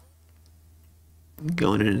past.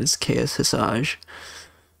 Going in as KS Hassage.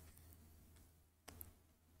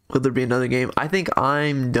 Will there be another game? I think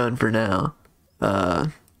I'm done for now.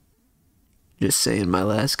 Just saying my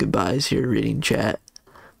last goodbyes here, reading chat.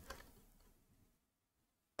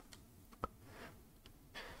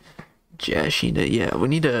 Jashina, yeah, we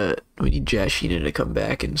need Jashina to come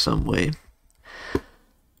back in some way.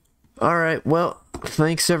 Alright, well,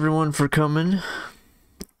 thanks everyone for coming.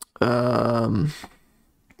 Hope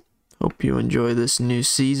you enjoy this new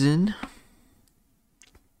season.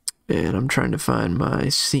 And I'm trying to find my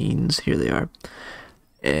scenes. Here they are.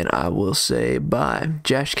 And I will say bye.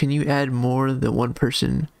 Josh, can you add more than one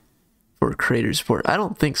person for creator support? I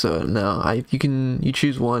don't think so. No, you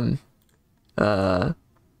choose one. So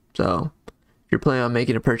if you're planning on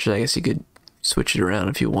making a purchase, I guess you could switch it around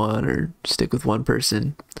if you want, or stick with one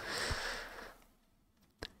person.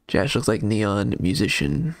 Josh looks like neon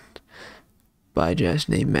musician. Bye, Josh.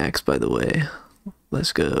 Name Max, by the way.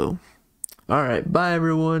 Let's go. All right, bye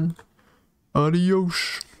everyone.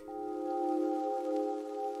 Adios.